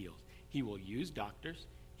God heals. He will use doctors.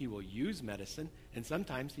 He will use medicine. And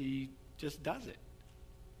sometimes he just does it.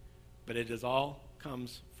 But it is all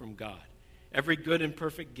comes from God. Every good and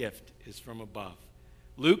perfect gift is from above.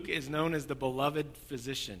 Luke is known as the beloved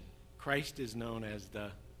physician. Christ is known as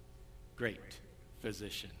the great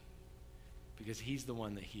physician. Because he's the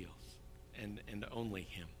one that heals, and only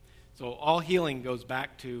him. So all healing goes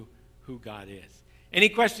back to who God is. Any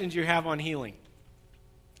questions you have on healing?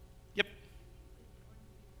 Yep.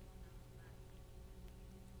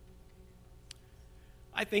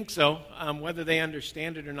 I think so. Whether they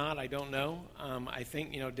understand it or not, I don't know. I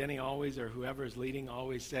think, Denny always, or whoever is leading,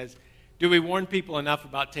 always says, do we warn people enough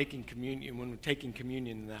about taking communion when we're taking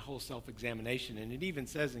communion and that whole self-examination? And it even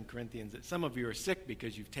says in Corinthians that some of you are sick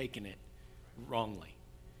because you've taken it wrongly.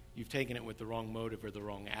 You've taken it with the wrong motive or the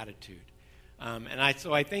wrong attitude.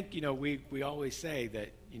 So I think, we always say that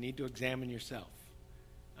you need to examine yourself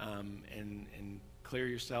and clear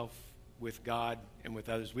yourself with God and with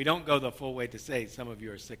others. We don't go the full way to say some of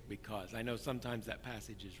you are sick because. I know sometimes that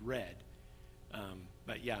passage is read.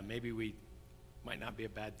 But yeah, maybe we might not be a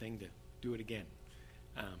bad thing to do it again,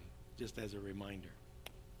 just as a reminder.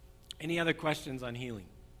 Any other questions on healing?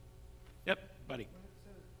 Yep, buddy. When it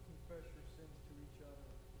says confess your sins to each other,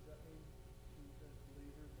 does that mean we as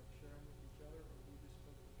believers are sharing with each other, or are we just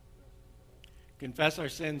supposed to confess with God? Confess our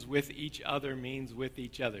sins with each other means with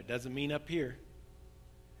each other. Doesn't mean up here,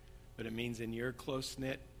 but it means in your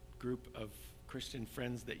close-knit group of Christian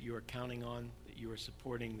friends that you are counting on, that you are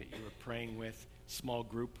supporting, that you are praying with. Small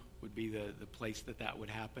group would be the place that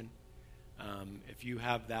would happen. If you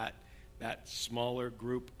have that smaller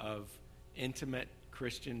group of intimate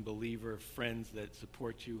Christian believer friends that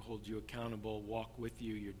support you, hold you accountable, walk with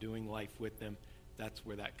you, you're doing life with them, that's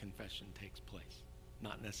where that confession takes place.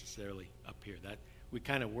 Not necessarily up here. That we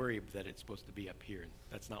kind of worry that it's supposed to be up here, and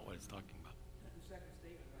that's not what it's talking about. The second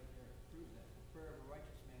statement right there proves that. The prayer of a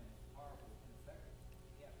righteous man is powerful and effective.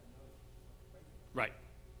 He has to know what to pray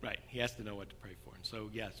for. Right. He has to know what to pray for. And so,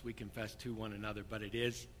 yes, we confess to one another, but it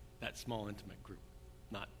is that small, intimate group,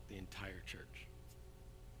 not the entire church.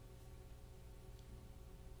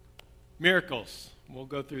 Miracles. We'll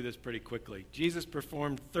go through this pretty quickly. Jesus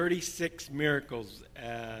performed 36 miracles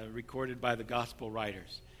recorded by the gospel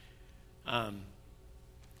writers.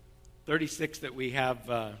 36 that we have,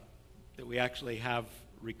 that we actually have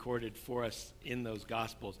recorded for us in those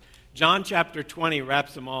gospels. John chapter 20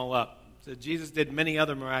 wraps them all up. So Jesus did many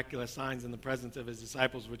other miraculous signs in the presence of his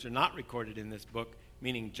disciples, which are not recorded in this book,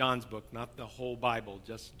 meaning John's book, not the whole Bible,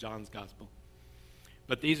 just John's gospel.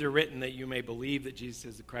 But these are written that you may believe that Jesus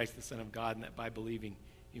is the Christ, the Son of God, and that by believing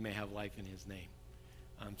you may have life in his name.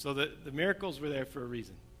 So the miracles were there for a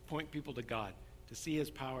reason. Point people to God, to see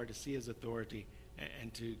his power, to see his authority,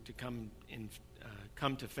 and to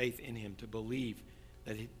come to faith in him, to believe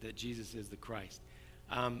that Jesus is the Christ.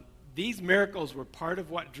 These miracles were part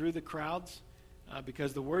of what drew the crowds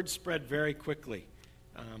because the word spread very quickly.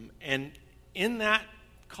 And in that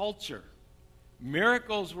culture,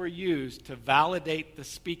 miracles were used to validate the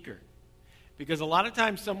speaker. Because a lot of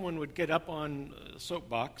times someone would get up on a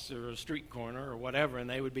soapbox or a street corner or whatever, and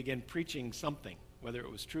they would begin preaching something, whether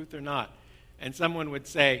it was truth or not. And someone would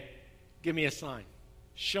say, give me a sign.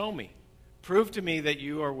 Show me. Prove to me that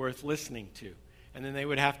you are worth listening to. And then they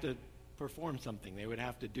would have to perform something. They would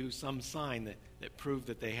have to do some sign that proved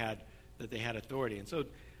that they had authority. And so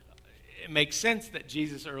it makes sense that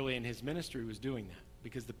Jesus early in his ministry was doing that,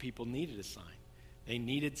 because the people needed a sign. They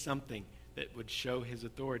needed something that would show his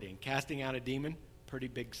authority. And casting out a demon, pretty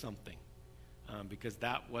big something, because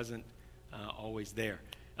that wasn't always there.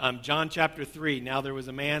 John chapter 3, now there was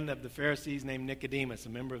a man of the Pharisees named Nicodemus, a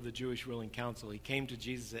member of the Jewish ruling council. He came to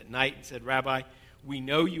Jesus at night and said, Rabbi, we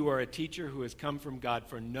know you are a teacher who has come from God,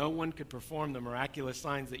 for no one could perform the miraculous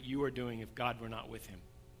signs that you are doing if God were not with him.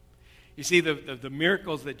 You see, the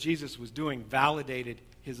miracles that Jesus was doing validated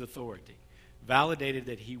his authority, validated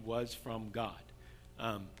that he was from God.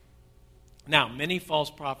 Now, many false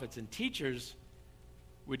prophets and teachers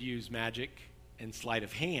would use magic and sleight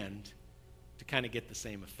of hand to kind of get the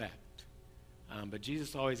same effect. But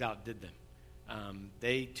Jesus always outdid them.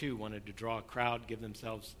 They, too, wanted to draw a crowd, give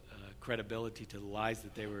themselves credibility to the lies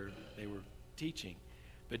that they were teaching.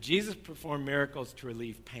 But Jesus performed miracles to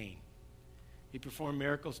relieve pain. He performed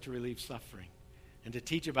miracles to relieve suffering and to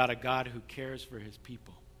teach about a God who cares for his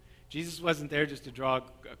people. Jesus wasn't there just to draw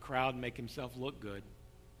a crowd and make himself look good.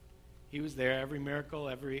 He was there. Every miracle,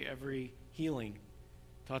 every healing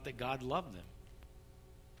taught that God loved them,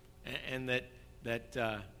 and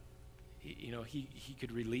that he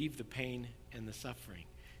could relieve the pain and the suffering.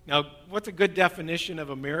 Now, what's a good definition of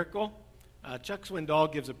a miracle? Chuck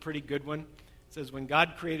Swindoll gives a pretty good one. It says, when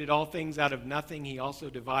God created all things out of nothing, he also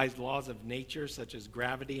devised laws of nature, such as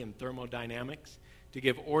gravity and thermodynamics, to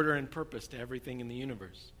give order and purpose to everything in the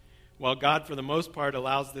universe. While God, for the most part,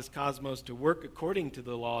 allows this cosmos to work according to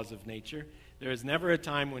the laws of nature, there is never a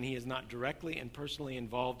time when he is not directly and personally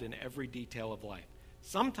involved in every detail of life.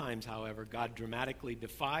 Sometimes, however, God dramatically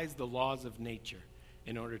defies the laws of nature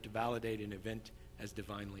in order to validate an event as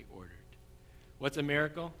divinely ordered. What's a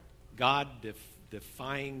miracle? God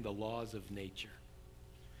defying the laws of nature.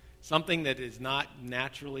 Something that is not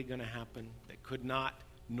naturally going to happen, that could not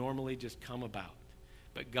normally just come about.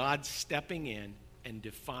 But God stepping in and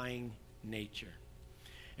defying nature.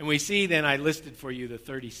 And we see then, I listed for you the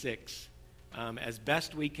 36, as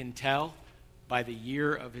best we can tell, by the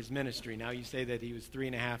year of his ministry. Now you say that he was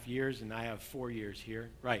 3.5 years, and I have 4 years here.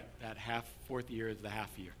 Right, that fourth year is the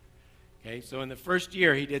half year. Okay, so in the first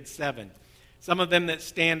year, he did 7. Some of them that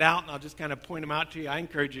stand out, and I'll just kind of point them out to you. I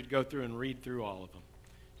encourage you to go through and read through all of them.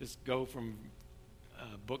 Just go from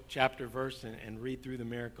book, chapter, verse, and read through the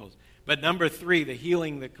miracles. But number 3, the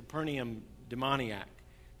healing the Capernaum demoniac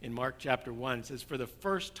in Mark chapter 1 says, for the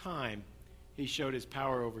first time, he showed his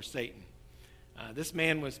power over Satan. This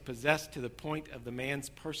man was possessed to the point of the man's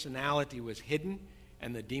personality was hidden,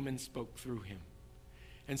 and the demon spoke through him.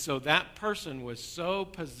 And so that person was so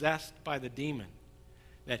possessed by the demon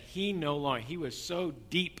that he was so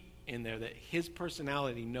deep in there that his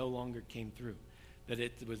personality no longer came through. That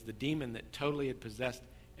it was the demon that totally had possessed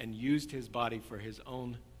and used his body for his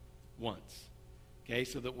own wants. Okay,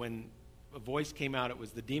 so that when a voice came out, it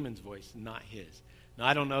was the demon's voice, not his. Now,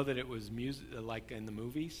 I don't know that it was music like in the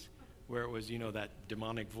movies where it was, that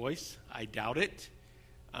demonic voice. I doubt it,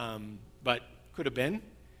 but could have been.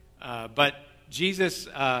 But Jesus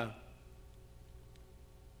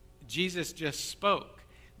just spoke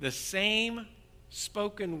the same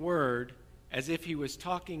spoken word as if he was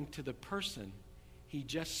talking to the person. He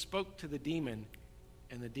just spoke to the demon,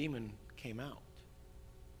 and the demon came out.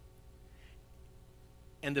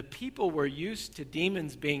 And the people were used to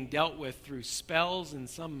demons being dealt with through spells and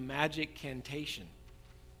some magic cantation.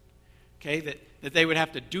 Okay, that they would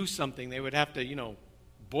have to do something. They would have to,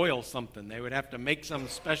 boil something. They would have to make some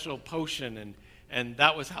special potion, and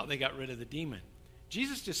that was how they got rid of the demon.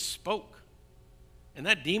 Jesus just spoke, and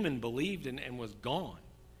that demon believed and was gone.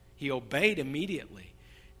 He obeyed immediately.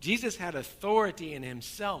 Jesus had authority in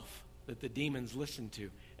himself that the demons listened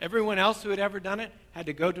to. Everyone else who had ever done it had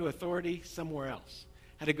to go to authority somewhere else,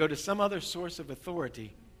 had to go to some other source of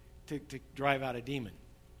authority to drive out a demon.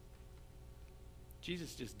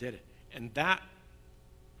 Jesus just did it. And that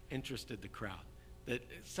interested the crowd. That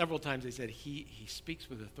several times they said, he speaks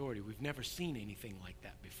with authority. We've never seen anything like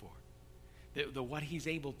that before. What he's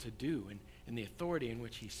able to do and the authority in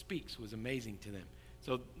which he speaks was amazing to them.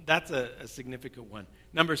 So that's a significant one.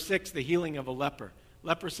 Number 6, the healing of a leper.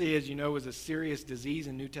 Leprosy, as you know, was a serious disease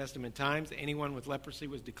in New Testament times. Anyone with leprosy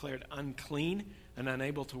was declared unclean and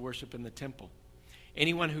unable to worship in the temple.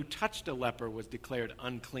 Anyone who touched a leper was declared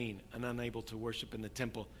unclean and unable to worship in the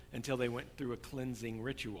temple until they went through a cleansing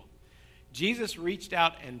ritual. Jesus reached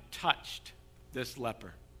out and touched this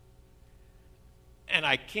leper. And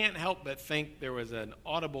I can't help but think there was an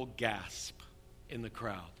audible gasp in the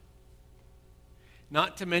crowd.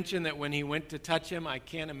 Not to mention that when he went to touch him, I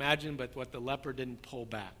can't imagine but what the leper didn't pull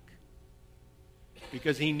back.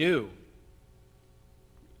 Because he knew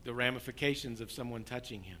the ramifications of someone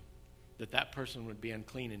touching him, that person would be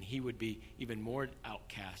unclean and he would be even more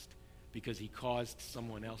outcast because he caused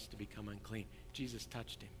someone else to become unclean. Jesus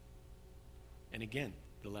touched him. And again,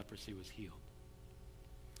 the leprosy was healed.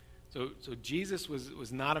 So Jesus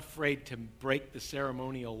was not afraid to break the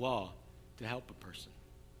ceremonial law to help a person.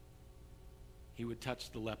 He would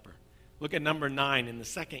touch the leper. Look at number 9, in the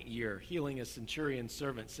second year, healing a centurion's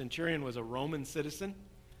servant. Centurion was a Roman citizen,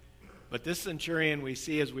 but this centurion we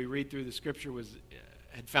see as we read through the scripture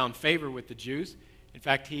had found favor with the Jews. In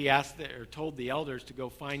fact, he told the elders to go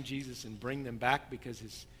find Jesus and bring them back because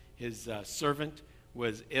his servant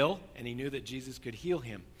was ill, and he knew that Jesus could heal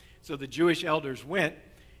him. So the Jewish elders went,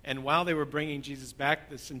 and while they were bringing Jesus back,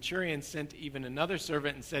 the centurion sent even another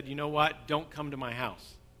servant and said, you know what, don't come to my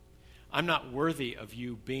house. I'm not worthy of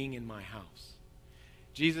you being in my house.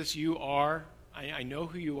 Jesus, you are, I know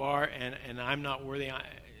who you are, and I'm not worthy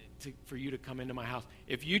for you to come into my house.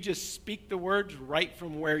 If you just speak the words right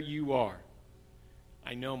from where you are,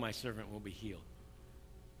 I know my servant will be healed.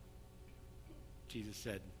 Jesus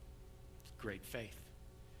said, great faith.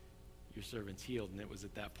 Your servant's healed. And it was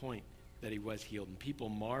at that point that he was healed. And people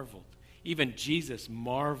marveled. Even Jesus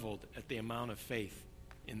marveled at the amount of faith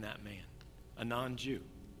in that man, a non-Jew.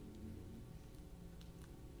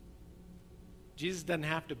 Jesus doesn't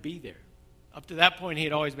have to be there. Up to that point, he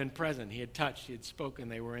had always been present. He had touched, he had spoken,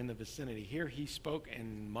 they were in the vicinity. Here he spoke,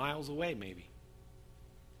 and miles away maybe,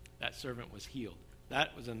 that servant was healed.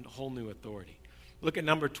 That was a whole new authority. Look at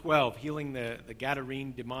number 12, healing the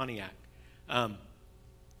Gadarene demoniac.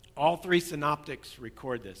 All three synoptics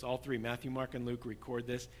record this. All three, Matthew, Mark, and Luke, record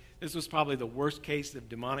this. This was probably the worst case of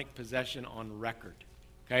demonic possession on record.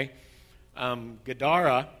 Okay?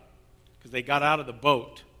 Gadara, because they got out of the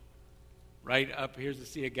boat, right up, here's the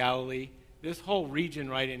Sea of Galilee. This whole region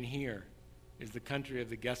right in here is the country of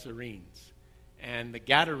the Gerasenes. And the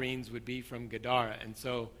Gadarenes would be from Gadara. And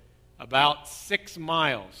so about 6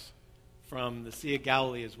 miles from the Sea of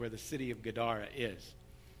Galilee is where the city of Gadara is.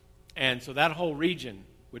 And so that whole region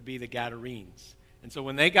would be the Gadarenes. And so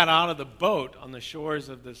when they got out of the boat on the shores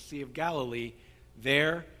of the Sea of Galilee,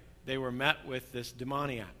 there they were met with this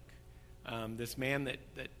demoniac, this man that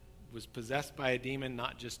was possessed by a demon,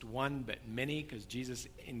 not just one, but many, because Jesus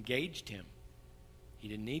engaged him. He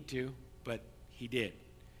didn't need to, but he did.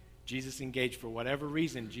 Jesus engaged for whatever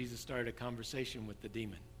reason. Jesus started a conversation with the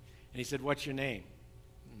demon. And he said, what's your name?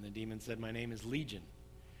 And the demon said, my name is Legion.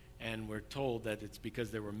 And we're told that it's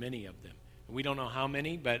because there were many of them. And we don't know how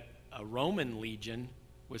many, but a Roman legion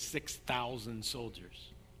was 6,000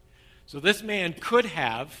 soldiers. So this man could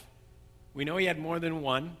have, we know he had more than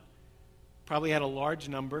one, probably had a large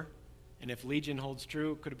number, and if Legion holds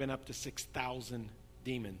true, it could have been up to 6,000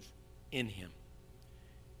 demons in him.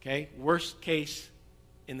 Okay, worst case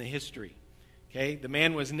in the history. Okay, the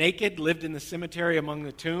man was naked, lived in the cemetery among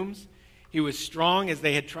the tombs. He was strong as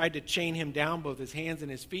they had tried to chain him down, both his hands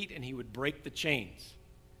and his feet, and he would break the chains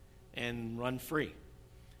and run free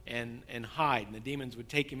and hide. And the demons would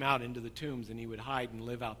take him out into the tombs, and he would hide and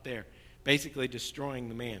live out there, basically destroying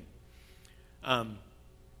the man.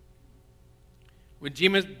 When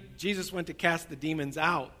Jesus went to cast the demons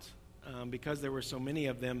out, because there were so many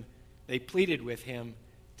of them, they pleaded with him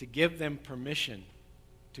to give them permission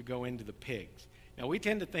to go into the pigs. Now, we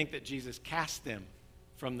tend to think that Jesus cast them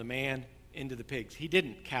from the man into the pigs. He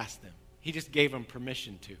didn't cast them. He just gave them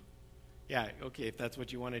permission to. Yeah, okay, if that's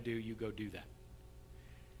what you want to do, you go do that.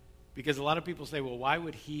 Because a lot of people say, well, why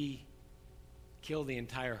would he kill the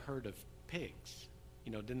entire herd of pigs?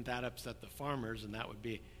 You know, didn't that upset the farmers? And that would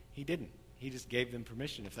be, he didn't. He just gave them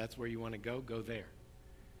permission. If that's where you want to go there.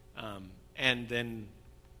 And then,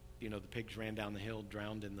 you know, the pigs ran down the hill,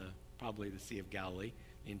 drowned in probably the Sea of Galilee,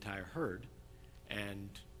 the entire herd. And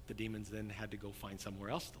the demons then had to go find somewhere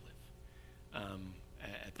else to live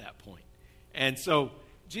at that point. And so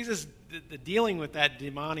Jesus, the dealing with that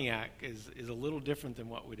demoniac is a little different than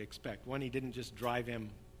what we'd expect. One, he didn't just drive him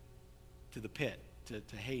to the pit,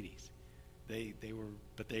 to Hades. They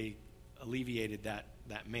alleviated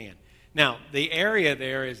that man. Now, the area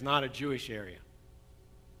there is not a Jewish area.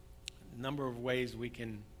 A number of ways we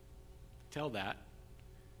can tell that.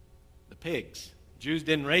 The pigs. Jews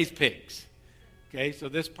didn't raise pigs. Okay, so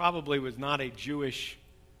this probably was not a Jewish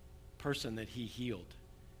person that he healed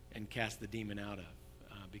and cast the demon out of,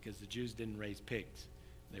 because the Jews didn't raise pigs.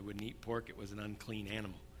 They wouldn't eat pork. It was an unclean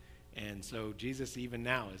animal. And so Jesus even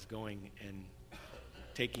now is going and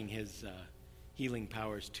taking his healing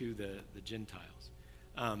powers to the Gentiles.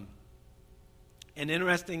 And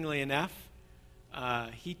interestingly enough,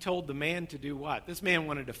 he told the man to do what? This man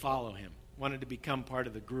wanted to follow him, wanted to become part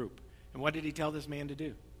of the group. And what did he tell this man to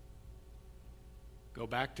do? Go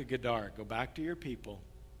back to Gadara, go back to your people,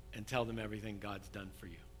 and tell them everything God's done for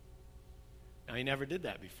you. Now, he never did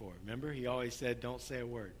that before. Remember, he always said, don't say a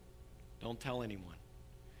word. Don't tell anyone.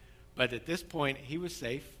 But at this point, he was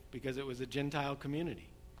safe because it was a Gentile community.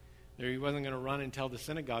 He wasn't going to run and tell the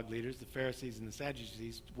synagogue leaders, the Pharisees and the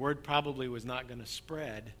Sadducees. Word probably was not going to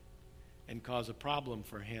spread and cause a problem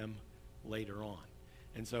for him later on.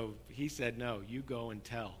 And so he said, no, you go and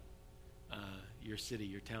tell your city,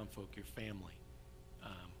 your town folk, your family,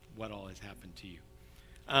 what all has happened to you.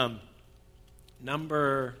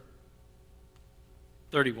 Number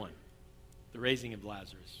 31, the raising of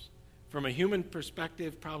Lazarus. From a human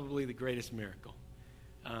perspective, probably the greatest miracle.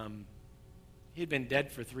 He'd been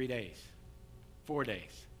dead for 3 days, 4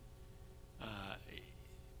 days.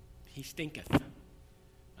 He stinketh.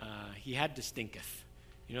 He had to stinketh.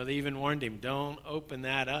 You know, they even warned him, don't open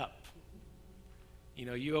that up. You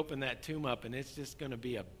know, you open that tomb up and it's just going to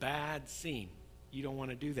be a bad scene. You don't want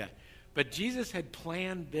to do that. But Jesus had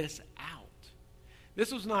planned this out.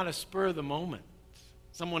 This was not a spur of the moment.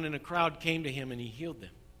 Someone in a crowd came to him and he healed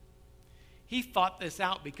them. He thought this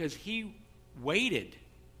out because he waited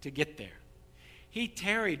to get there. He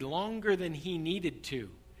tarried longer than he needed to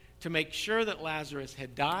make sure that Lazarus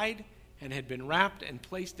had died and had been wrapped and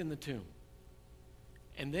placed in the tomb.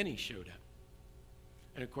 And then he showed up.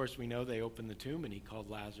 And of course we know they opened the tomb and he called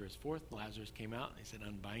Lazarus forth. Lazarus came out and they said,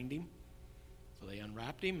 unbind him. So they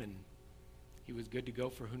unwrapped him and he was good to go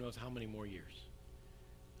for who knows how many more years.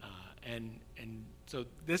 And so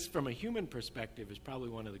this, from a human perspective, is probably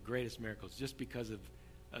one of the greatest miracles, just because of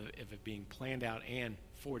it being planned out and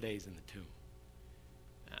 4 days in the tomb.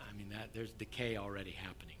 I mean, there's decay already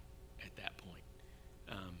happening at that point.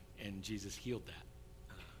 And Jesus healed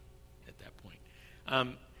that at that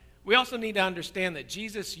point. We also need to understand that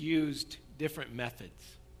Jesus used different methods.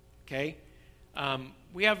 Okay?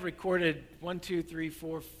 We have recorded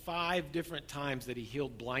 5 different times that he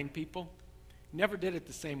healed blind people. Never did it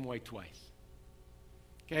the same way twice.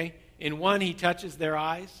 Okay? In one, he touches their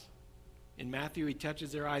eyes. In Matthew, he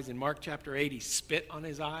touches their eyes. In Mark chapter 8, he spit on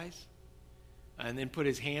his eyes and then put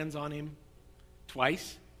his hands on him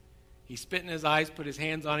twice. He spit in his eyes, put his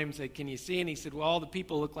hands on him and said, can you see? And he said, well, all the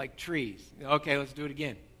people look like trees. Okay, let's do it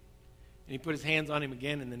again. And he put his hands on him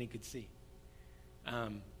again, and then he could see.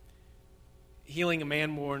 Healing a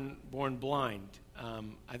man born blind.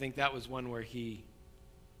 I think that was one where he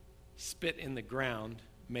spit in the ground,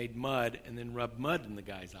 made mud, and then rubbed mud in the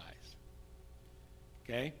guy's eyes.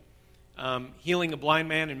 Okay? Healing a blind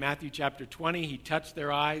man in Matthew chapter 20, he touched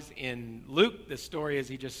their eyes. In Luke, the story is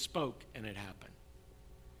he just spoke and it happened.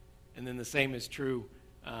 And then the same is true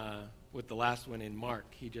with the last one in Mark.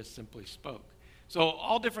 He just simply spoke. So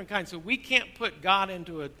all different kinds. So we can't put God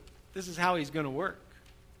into this is how he's going to work.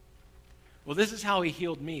 Well, this is how he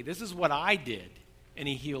healed me. This is what I did, and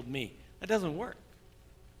he healed me. That doesn't work.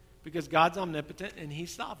 Because God's omnipotent and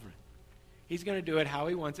he's sovereign. He's going to do it how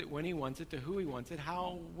he wants it, when he wants it, to who he wants it,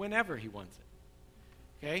 whenever he wants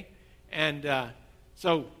it. Okay? And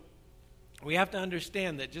so we have to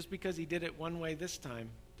understand that just because he did it one way this time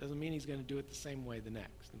doesn't mean he's going to do it the same way the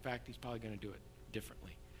next. In fact, he's probably going to do it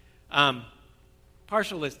differently.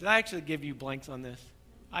 Partial list. Did I actually give you blanks on this?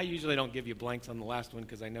 I usually don't give you blanks on the last one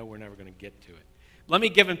because I know we're never going to get to it. Let me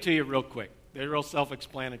give them to you real quick. They're real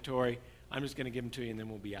self-explanatory. I'm just going to give them to you and then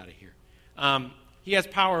we'll be out of here. He has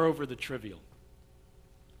power over the trivial.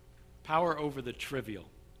 Power over the trivial.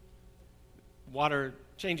 Water,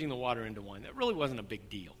 changing the water into wine. That really wasn't a big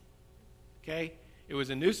deal. Okay? It was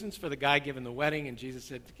a nuisance for the guy giving the wedding, and Jesus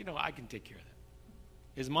said, I can take care of that.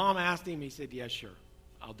 His mom asked him, he said, yeah, sure,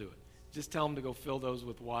 I'll do it. Just tell him to go fill those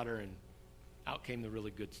with water, and out came the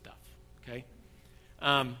really good stuff. Okay?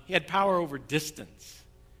 He had power over distance.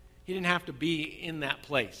 He didn't have to be in that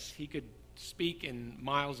place. He could speak in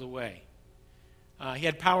miles away. He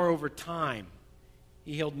had power over time.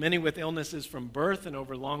 He healed many with illnesses from birth and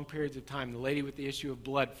over long periods of time. The lady with the issue of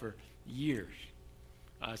blood for years.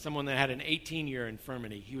 Someone that had an 18-year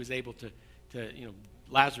infirmity, he was able to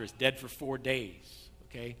Lazarus, dead for 4 days.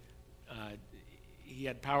 Okay? He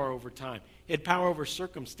had power over time. He had power over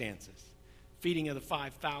circumstances. Feeding of the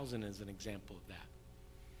 5,000 is an example of that.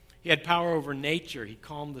 He had power over nature. He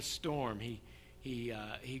calmed the storm. He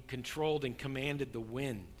controlled and commanded the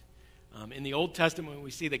wind. In the Old Testament,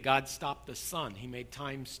 we see that God stopped the sun. He made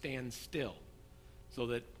time stand still so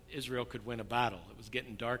that Israel could win a battle. It was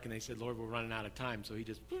getting dark, and they said, Lord, we're running out of time. So he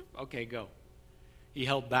just, okay, go. He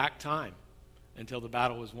held back time until the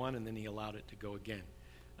battle was won, and then he allowed it to go again.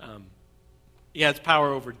 He has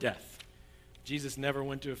power over death. Jesus never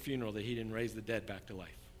went to a funeral that he didn't raise the dead back to life.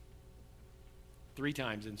 3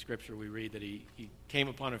 times in Scripture we read that he came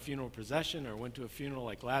upon a funeral procession or went to a funeral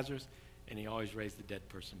like Lazarus, and he always raised the dead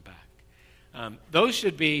person back. Those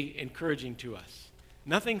should be encouraging to us.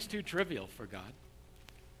 Nothing's too trivial for God.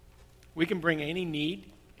 We can bring any need,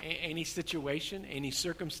 any situation, any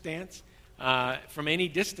circumstance from any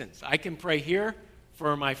distance. I can pray here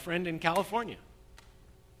for my friend in California.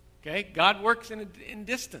 Okay? God works in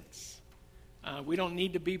distance. We don't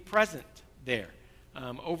need to be present there.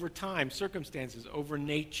 Over time, circumstances, over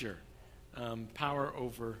nature, power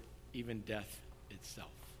over even death itself.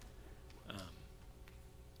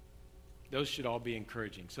 Those should all be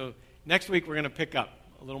encouraging. So next week we're going to pick up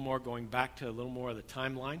a little more, going back to a little more of the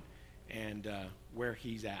timeline and where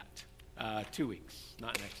he's at. 2 weeks,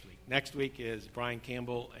 not next week. Next week is Brian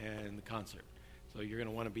Campbell and the concert. So you're going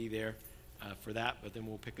to want to be there for that, but then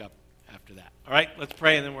we'll pick up after that. All right, let's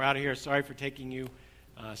pray, and then we're out of here. Sorry for taking you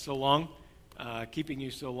so long, keeping you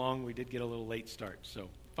so long. We did get a little late start. So,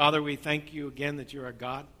 Father, we thank you again that you're our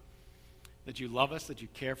God, that you love us, that you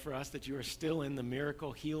care for us, that you are still in the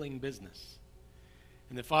miracle healing business,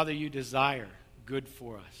 and that, Father, you desire good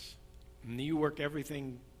for us, and you work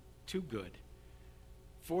everything to good,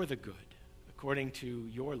 for the good, according to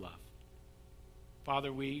your love.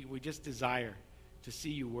 Father, we just desire to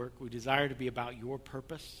see you work. We desire to be about your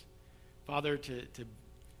purpose. Father,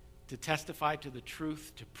 to testify to the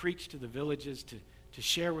truth, to preach to the villages, to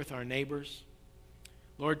share with our neighbors.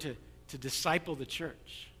 Lord, to disciple the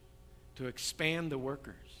church, to expand the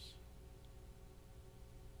workers.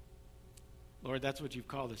 Lord, that's what you've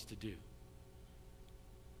called us to do.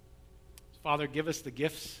 Father, give us the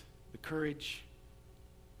gifts, the courage,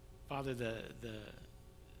 Father, the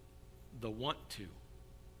want to,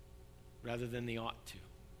 rather than the ought to.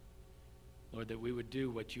 Lord, that we would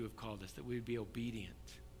do what you have called us, that we would be obedient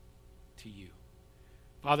to you.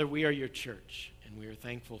 Father, we are your church, and we are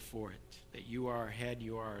thankful for it, that you are our head,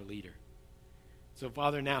 you are our leader. So,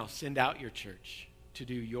 Father, now send out your church to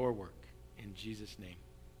do your work. In Jesus' name,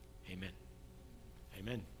 amen.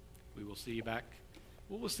 Amen. We will see you back.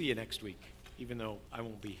 We'll see you next week, even though I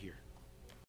won't be here.